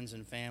friends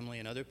and family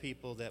and other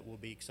people that will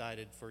be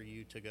excited for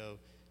you to go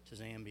to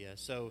Zambia.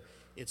 So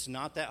it's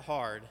not that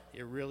hard.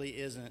 It really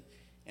isn't.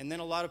 And then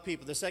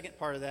the second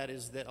part of that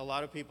is that a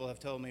lot of people have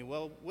told me,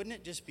 well, wouldn't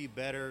it just be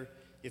better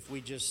if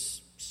we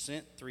just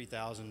sent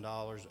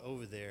 $3,000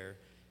 over there?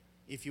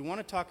 If you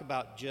want to talk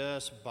about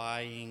just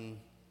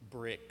buying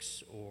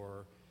bricks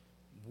or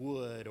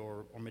wood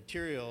or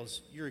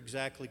materials, you're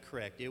exactly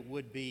correct. It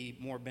would be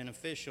more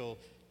beneficial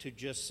to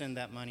just send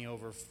that money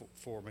over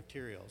for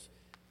materials.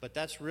 But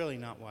that's really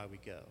not why we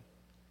go.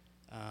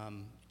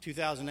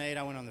 2008,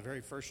 I went on the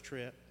very first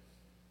trip.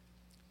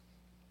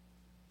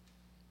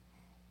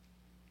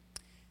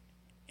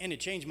 And it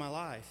changed my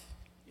life.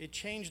 It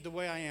changed the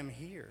way I am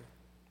here.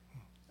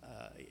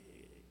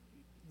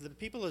 The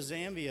people of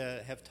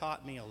Zambia have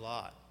taught me a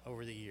lot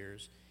over the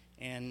years.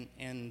 And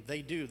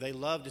they do. They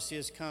love to see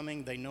us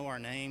coming. They know our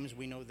names.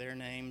 We know their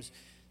names.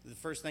 The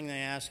first thing they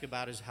ask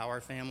about is how our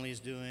family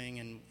is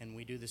doing, and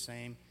we do the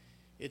same.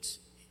 It's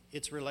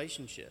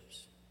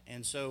relationships.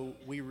 And so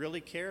we really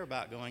care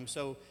about going.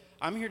 So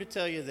I'm here to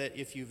tell you that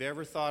if you've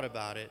ever thought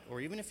about it, or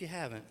even if you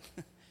haven't,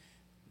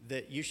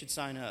 that you should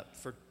sign up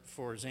for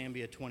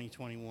Zambia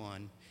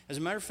 2021. As a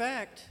matter of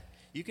fact,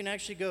 you can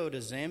actually go to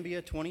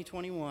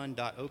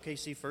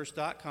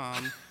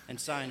zambia2021.okcfirst.com and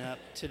sign up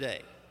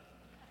today.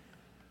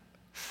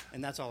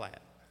 And that's all I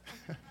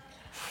have.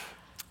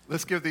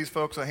 Let's give these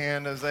folks a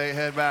hand as they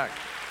head back.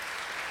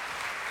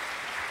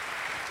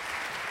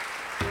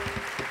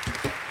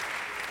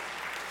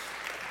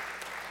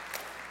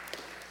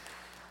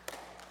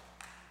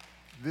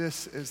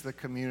 This is the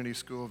community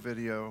school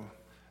video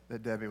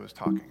that Debbie was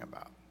talking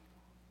about.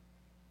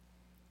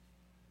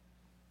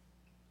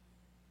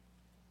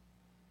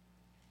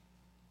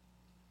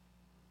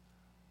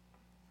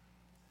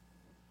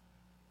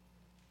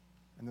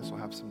 And this will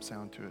have some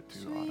sound to it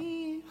too, Autumn.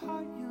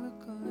 Sweetheart, you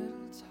look a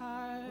little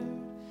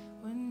tired.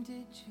 When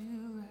did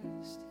you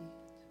rest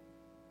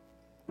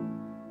eat?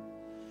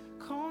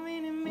 Come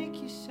in and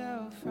make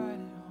yourself right at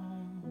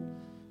home.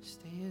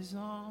 Stay as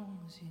long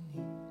as you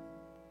need.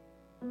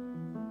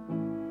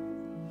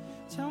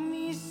 Tell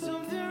me is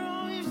something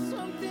wrong. If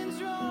something's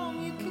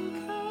wrong, you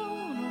can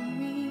count on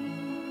me.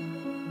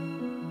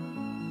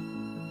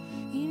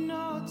 You know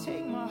I'll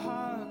take my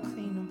heart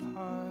clean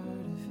apart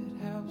if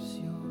it helps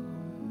your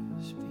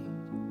speed.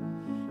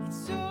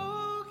 It's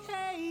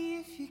okay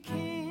if you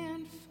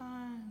can't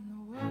find the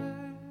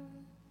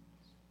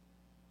words.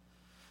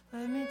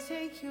 Let me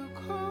take your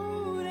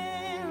coat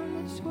and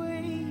let's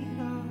weight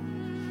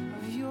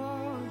off of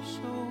your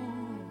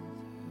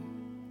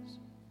shoulders.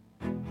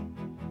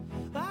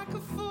 Like a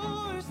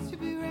force to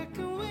be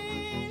reckoned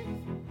with,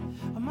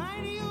 a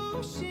mighty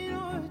ocean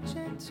or a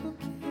gentle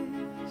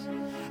kiss.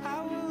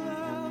 I will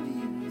love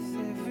you with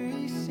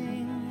every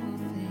single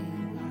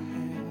thing I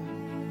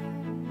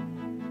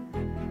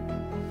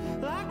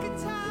have. Like a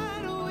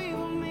tidal wave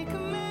will make a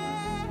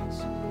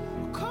mess,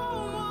 or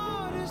calm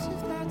waters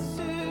if that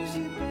serves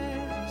you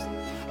best.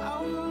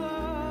 I will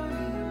love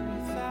you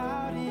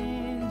without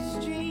any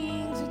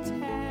strings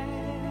attached.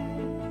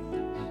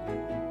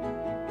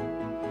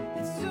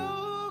 It's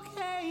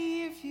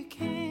okay if you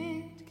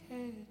can't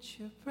catch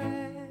your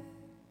breath.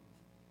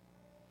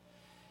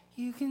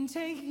 You can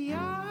take the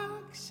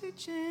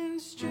oxygen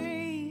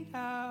straight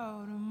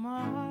out of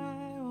my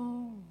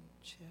own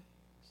chest.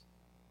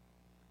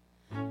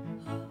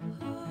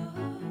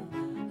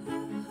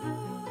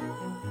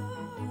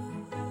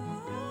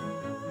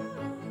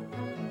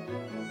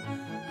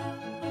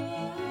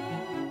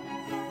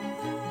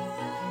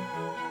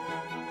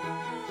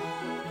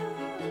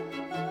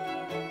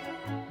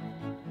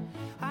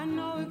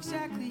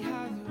 exactly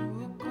how the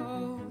rule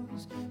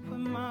goes. Put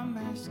my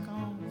mask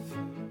on first.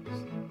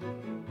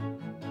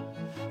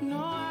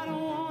 No, I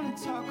don't want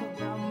to talk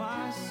about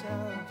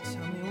myself.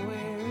 Tell me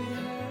where it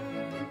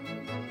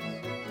hurts.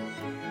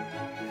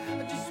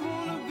 I just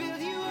want to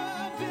build you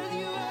up till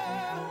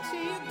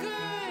you're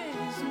good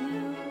as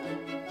new.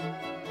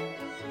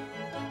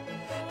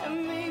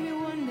 And maybe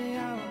one day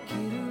I'll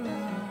get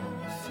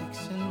around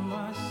fixing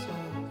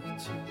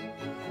myself too.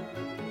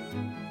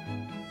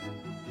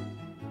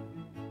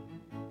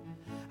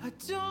 I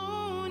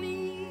don't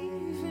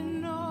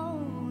even know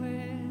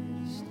where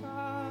to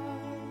start.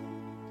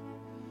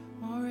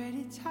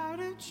 Already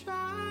tired of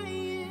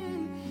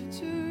trying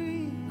to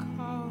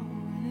recall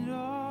when it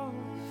all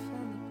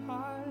fell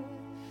apart.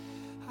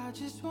 I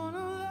just wanna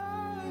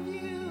love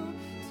you,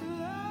 to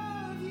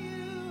love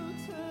you,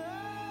 to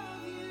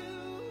love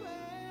you. I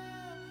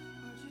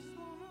just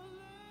wanna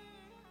learn.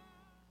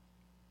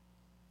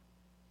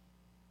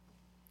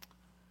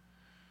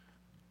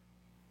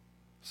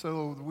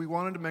 So we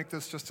wanted to make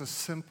this just as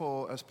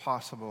simple as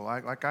possible.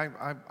 I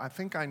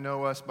think I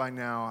know us by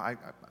now.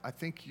 I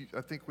think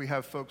we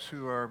have folks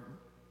who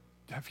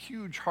have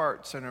huge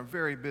hearts and are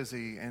very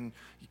busy, and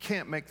you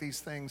can't make these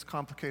things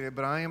complicated,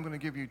 but I am going to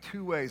give you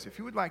two ways. If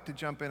you would like to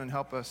jump in and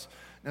help us,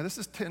 now this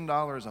is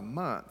 $10 a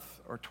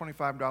month, or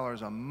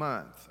 $25 a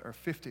month, or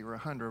 $50 or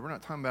 $100. We're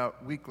not talking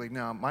about weekly.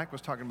 Now, Mike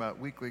was talking about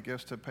weekly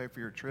gifts to pay for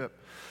your trip.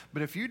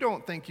 But if you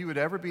don't think you would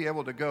ever be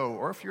able to go,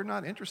 or if you're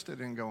not interested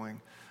in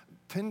going,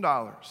 $10,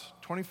 $25,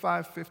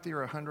 $50,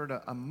 or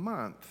 $100 a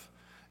month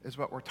is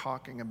what we're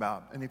talking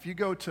about. And if you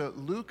go to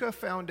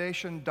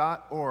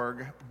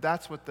lucafoundation.org,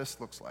 that's what this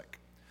looks like.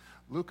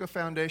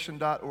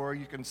 lucafoundation.org,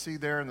 you can see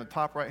there in the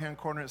top right-hand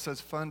corner, it says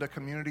Fund a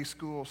Community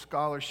School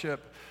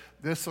Scholarship.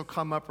 This will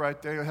come up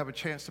right there. You'll have a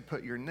chance to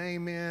put your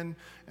name in,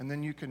 and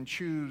then you can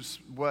choose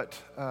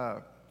what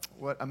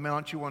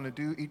amount you want to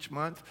do each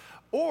month.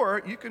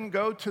 Or you can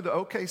go to the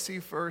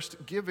OKC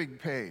First giving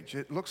page.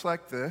 It looks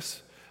like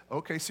this.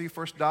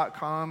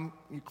 OKCFirst.com,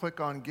 you click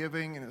on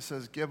giving and it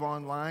says give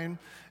online,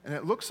 and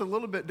it looks a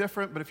little bit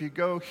different, but if you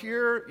go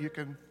here, you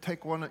can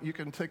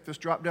take this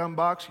drop down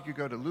box, you could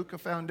go to Luca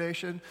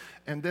Foundation,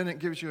 and then it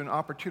gives you an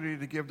opportunity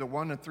to give to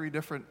 1 of 3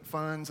 different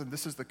funds, and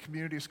this is the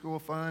Community School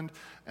Fund,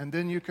 and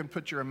then you can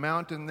put your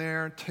amount in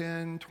there,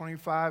 10,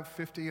 25,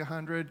 50,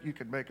 100, you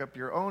can make up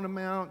your own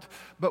amount,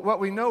 but what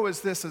we know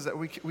is this, is that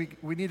we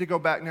need to go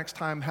back next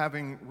time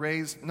having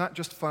raised not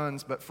just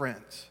funds, but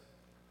friends.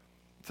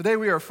 Today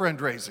we are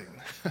friend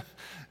raising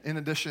in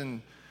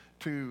addition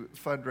to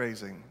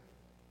fundraising.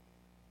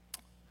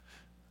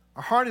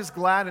 Our heart is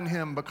glad in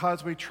him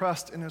because we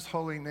trust in his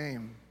holy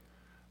name.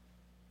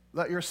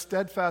 Let your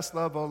steadfast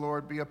love, O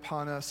Lord, be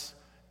upon us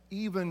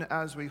even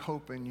as we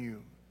hope in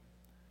you.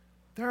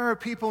 There are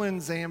people in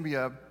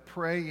Zambia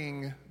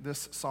praying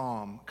this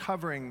psalm,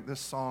 covering this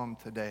psalm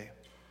today.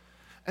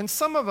 And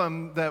some of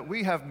them that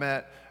we have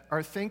met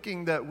are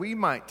thinking that we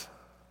might,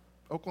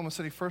 Oklahoma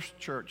City First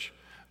Church,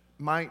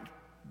 might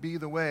be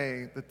the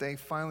way that they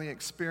finally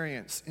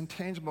experience, in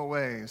tangible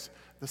ways,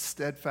 the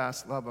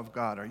steadfast love of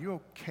God. Are you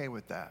okay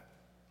with that?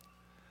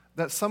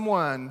 That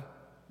someone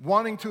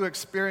wanting to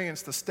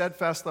experience the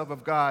steadfast love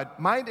of God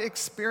might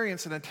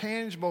experience in a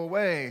tangible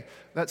way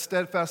that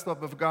steadfast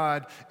love of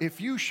God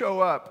if you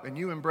show up and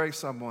you embrace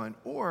someone,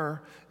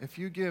 or if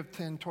you give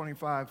 $10, $25,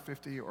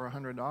 $50, or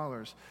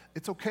 $100.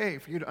 It's okay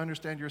for you to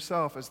understand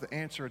yourself as the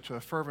answer to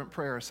a fervent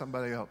prayer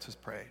somebody else has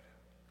prayed.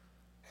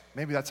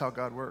 Maybe that's how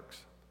God works.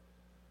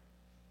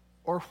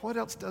 Or what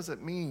else does it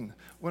mean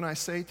when I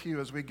say to you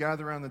as we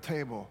gather around the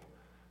table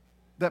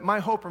that my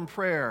hope and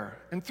prayer,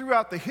 and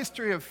throughout the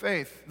history of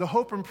faith, the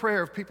hope and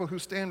prayer of people who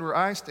stand where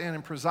I stand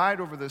and preside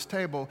over this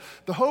table,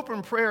 the hope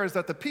and prayer is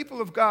that the people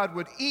of God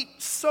would eat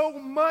so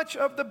much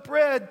of the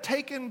bread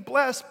taken,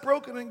 blessed,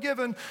 broken, and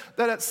given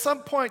that at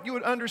some point you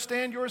would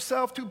understand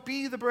yourself to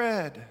be the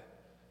bread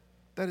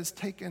that is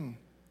taken,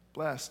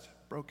 blessed,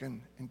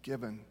 broken, and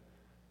given.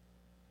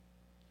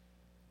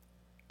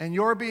 And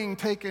your being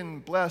taken,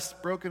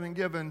 blessed, broken, and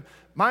given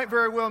might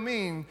very well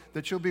mean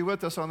that you'll be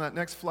with us on that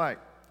next flight.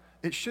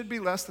 It should be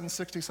less than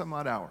 60 some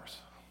odd hours.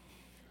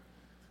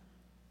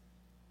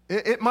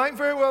 It might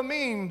very well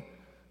mean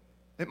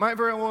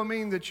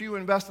that you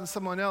invest in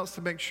someone else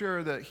to make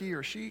sure that he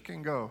or she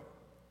can go.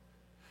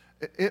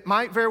 It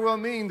might very well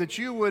mean that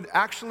you would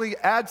actually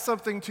add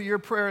something to your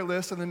prayer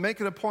list and then make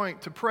it a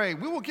point to pray.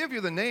 We will give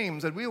you the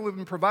names and we will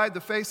even provide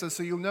the faces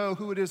so you'll know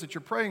who it is that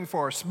you're praying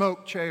for.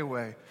 Smoke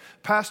Chewe,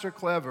 Pastor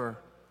Clever,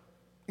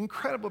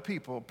 incredible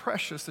people,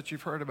 precious that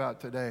you've heard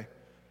about today.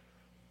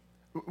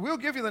 We'll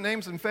give you the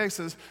names and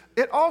faces.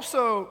 It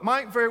also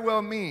might very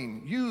well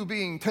mean, you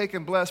being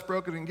taken, blessed,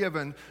 broken, and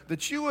given,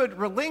 that you would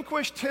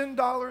relinquish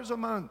 $10 a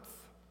month,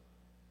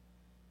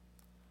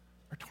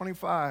 or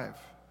 $25,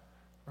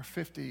 or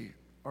 $50,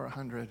 or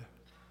 $100.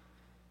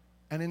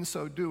 And in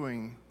so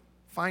doing,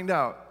 find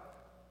out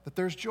that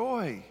there's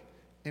joy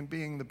in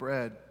being the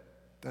bread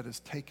that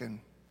is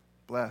taken,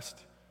 blessed,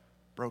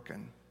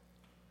 broken,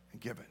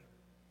 and given.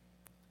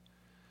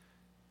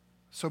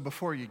 So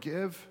before you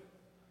give,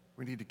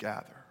 we need to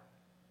gather.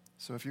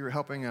 So if you're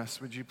helping us,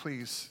 would you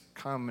please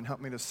come and help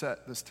me to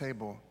set this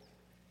table?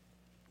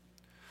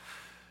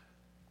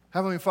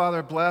 Heavenly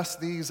Father, bless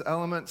these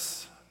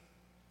elements,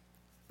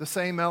 the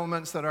same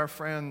elements that our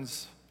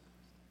friends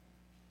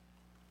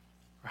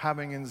are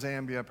having in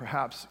Zambia,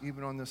 perhaps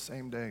even on this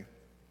same day.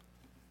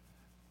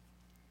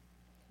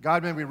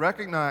 God, may we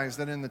recognize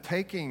that in the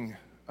taking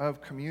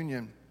of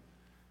communion,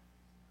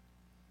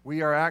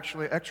 we are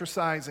actually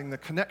exercising the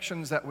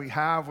connections that we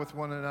have with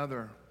one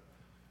another.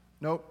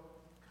 Nope,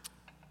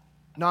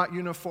 not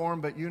uniform,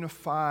 but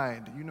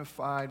unified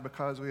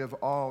because we have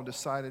all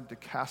decided to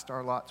cast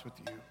our lots with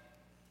you.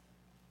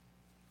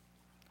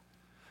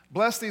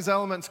 Bless these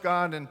elements,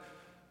 God, and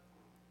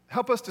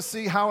help us to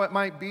see how it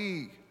might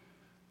be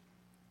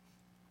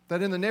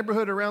that in the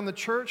neighborhood around the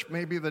church,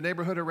 maybe the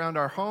neighborhood around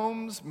our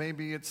homes,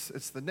 maybe it's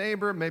the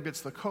neighbor, maybe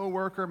it's the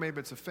coworker, maybe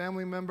it's a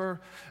family member,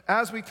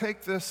 as we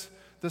take this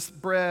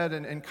bread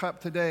and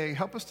cup today,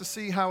 help us to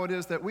see how it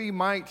is that we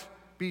might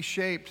be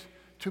shaped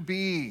to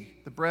be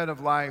the bread of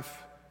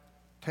life,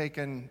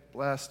 taken,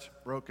 blessed,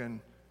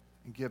 broken,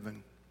 and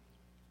given.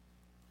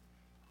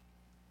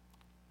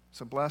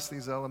 So bless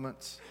these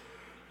elements,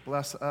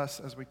 bless us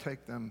as we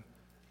take them,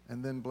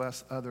 and then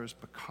bless others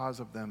because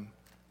of them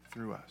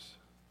through us.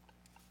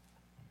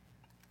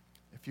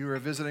 If you are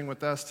visiting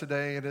with us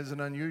today, it is an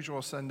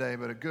unusual Sunday,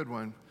 but a good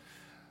one.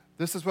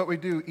 This is what we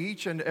do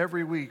each and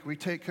every week. We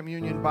take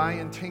communion by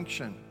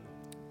intinction.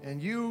 And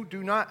you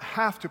do not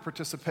have to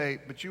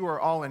participate, but you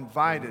are all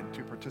invited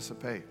to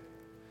participate.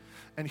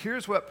 And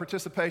here's what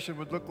participation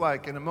would look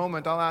like. In a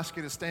moment, I'll ask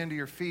you to stand to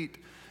your feet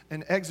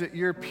and exit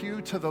your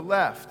pew to the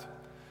left.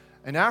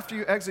 And after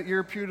you exit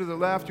your pew to the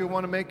left, you'll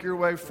want to make your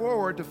way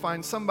forward to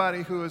find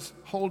somebody who is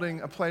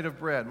holding a plate of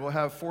bread. We'll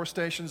have 4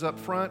 stations up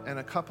front and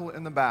a couple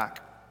in the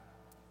back.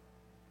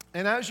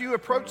 And as you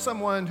approach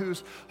someone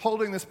who's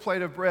holding this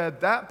plate of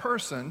bread, that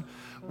person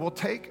will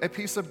take a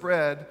piece of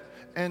bread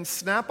and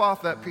snap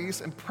off that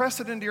piece and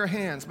press it into your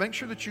hands. Make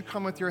sure that you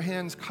come with your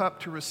hands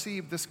cupped to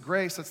receive this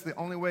grace. That's the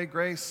only way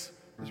grace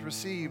is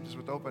received, is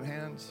with open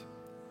hands.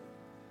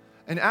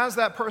 And as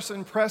that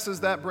person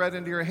presses that bread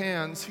into your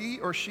hands, he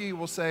or she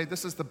will say,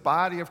 "This is the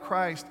body of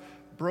Christ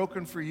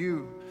broken for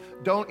you."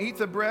 Don't eat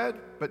the bread,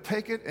 but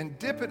take it and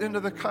dip it into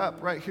the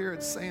cup. Right here,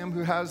 it's Sam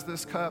who has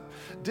this cup.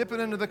 Dip it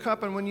into the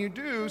cup, and when you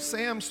do,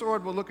 Sam's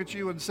sword will look at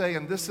you and say,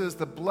 "And this is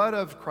the blood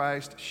of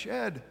Christ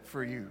shed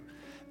for you."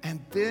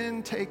 And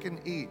then take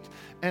and eat.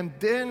 And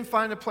then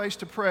find a place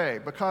to pray,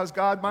 because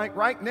God might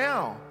right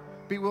now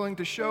be willing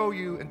to show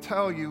you and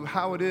tell you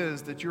how it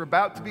is that you're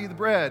about to be the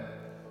bread,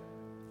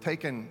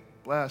 taken,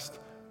 blessed,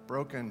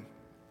 broken,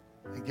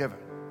 and given.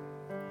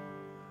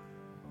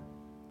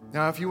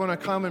 Now, if you want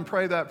to come and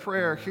pray that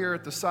prayer here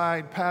at the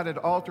side padded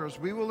altars,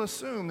 we will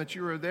assume that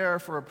you are there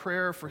for a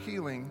prayer for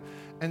healing,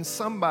 and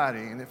somebody,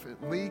 and if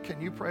Lee,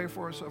 can you pray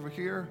for us over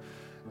here?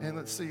 And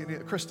let's see,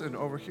 Kristen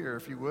over here,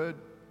 if you would.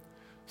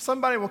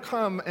 Somebody will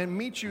come and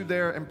meet you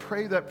there and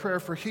pray that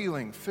prayer for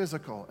healing,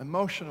 physical,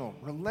 emotional,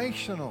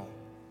 relational,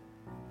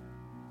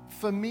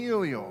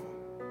 familial.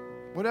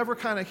 Whatever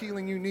kind of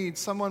healing you need,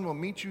 someone will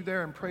meet you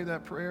there and pray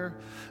that prayer.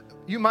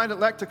 You might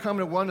elect to come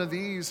to one of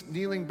these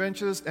kneeling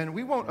benches, and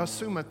we won't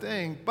assume a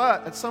thing,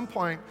 but at some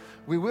point,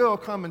 we will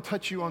come and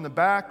touch you on the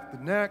back,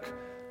 the neck,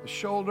 the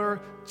shoulder,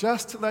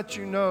 just to let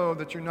you know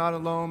that you're not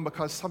alone,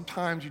 because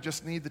sometimes you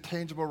just need the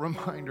tangible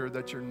reminder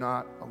that you're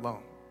not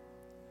alone.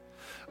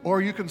 Or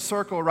you can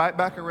circle right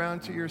back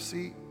around to your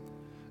seat,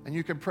 and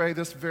you can pray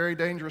this very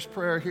dangerous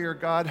prayer here.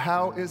 God,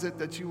 how is it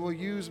that you will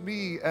use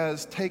me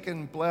as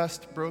taken,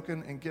 blessed,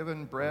 broken, and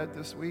given bread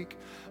this week?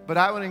 But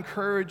I would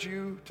encourage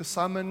you to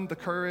summon the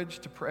courage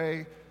to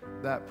pray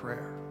that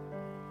prayer.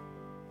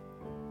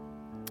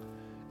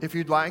 If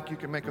you'd like, you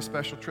can make a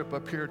special trip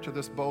up here to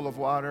this bowl of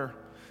water.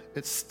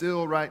 It's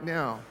still right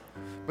now,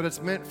 but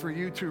it's meant for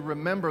you to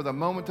remember the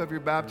moment of your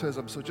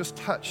baptism. So just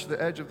touch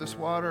the edge of this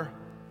water,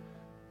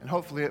 and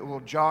hopefully it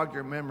will jog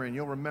your memory, and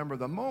you'll remember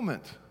the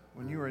moment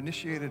when you were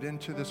initiated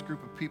into this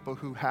group of people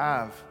who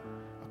have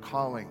a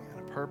calling and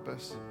a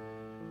purpose.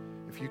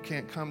 If you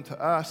can't come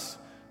to us,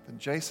 then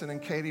Jason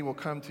and Katie will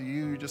come to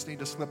you. You just need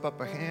to slip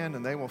up a hand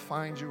and they will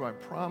find you, I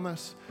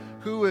promise.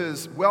 Who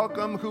is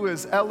welcome, who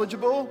is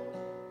eligible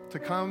to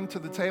come to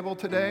the table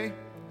today?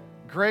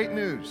 Great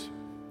news.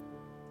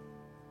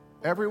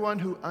 Everyone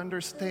who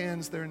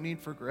understands their need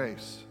for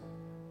grace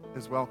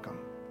is welcome.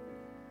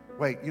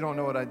 Wait, you don't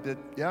know what I did?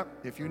 Yep,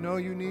 if you know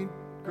you need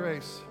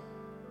grace,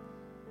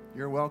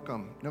 you're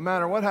welcome. No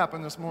matter what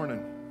happened this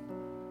morning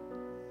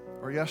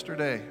or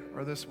yesterday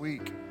or this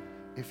week,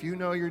 if you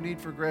know your need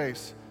for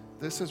grace,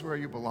 this is where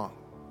you belong.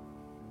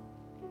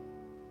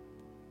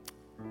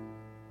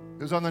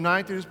 It was on the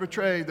night that he was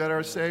betrayed that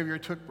our Savior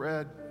took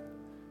bread.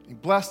 He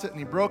blessed it and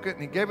he broke it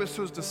and he gave it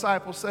to his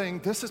disciples, saying,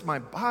 "This is my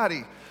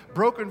body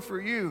broken for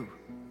you.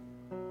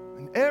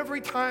 And every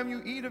time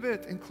you eat of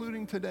it,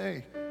 including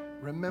today,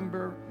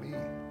 remember me."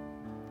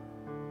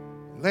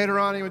 Later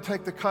on, he would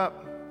take the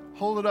cup,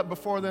 hold it up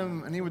before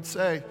them, and he would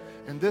say,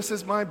 "And this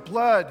is my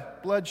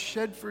blood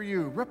shed for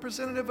you,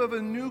 representative of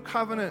a new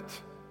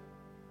covenant,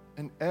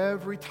 And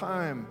every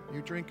time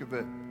you drink of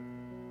it,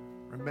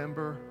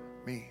 remember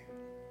me.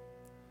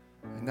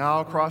 And now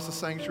across the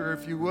sanctuary,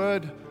 if you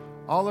would,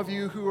 all of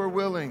you who are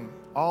willing,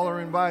 all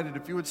are invited.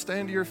 If you would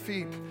stand to your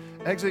feet,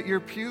 exit your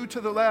pew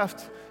to the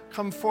left,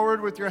 come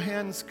forward with your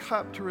hands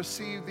cupped to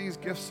receive these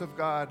gifts of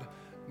God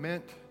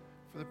meant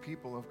for the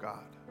people of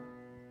God.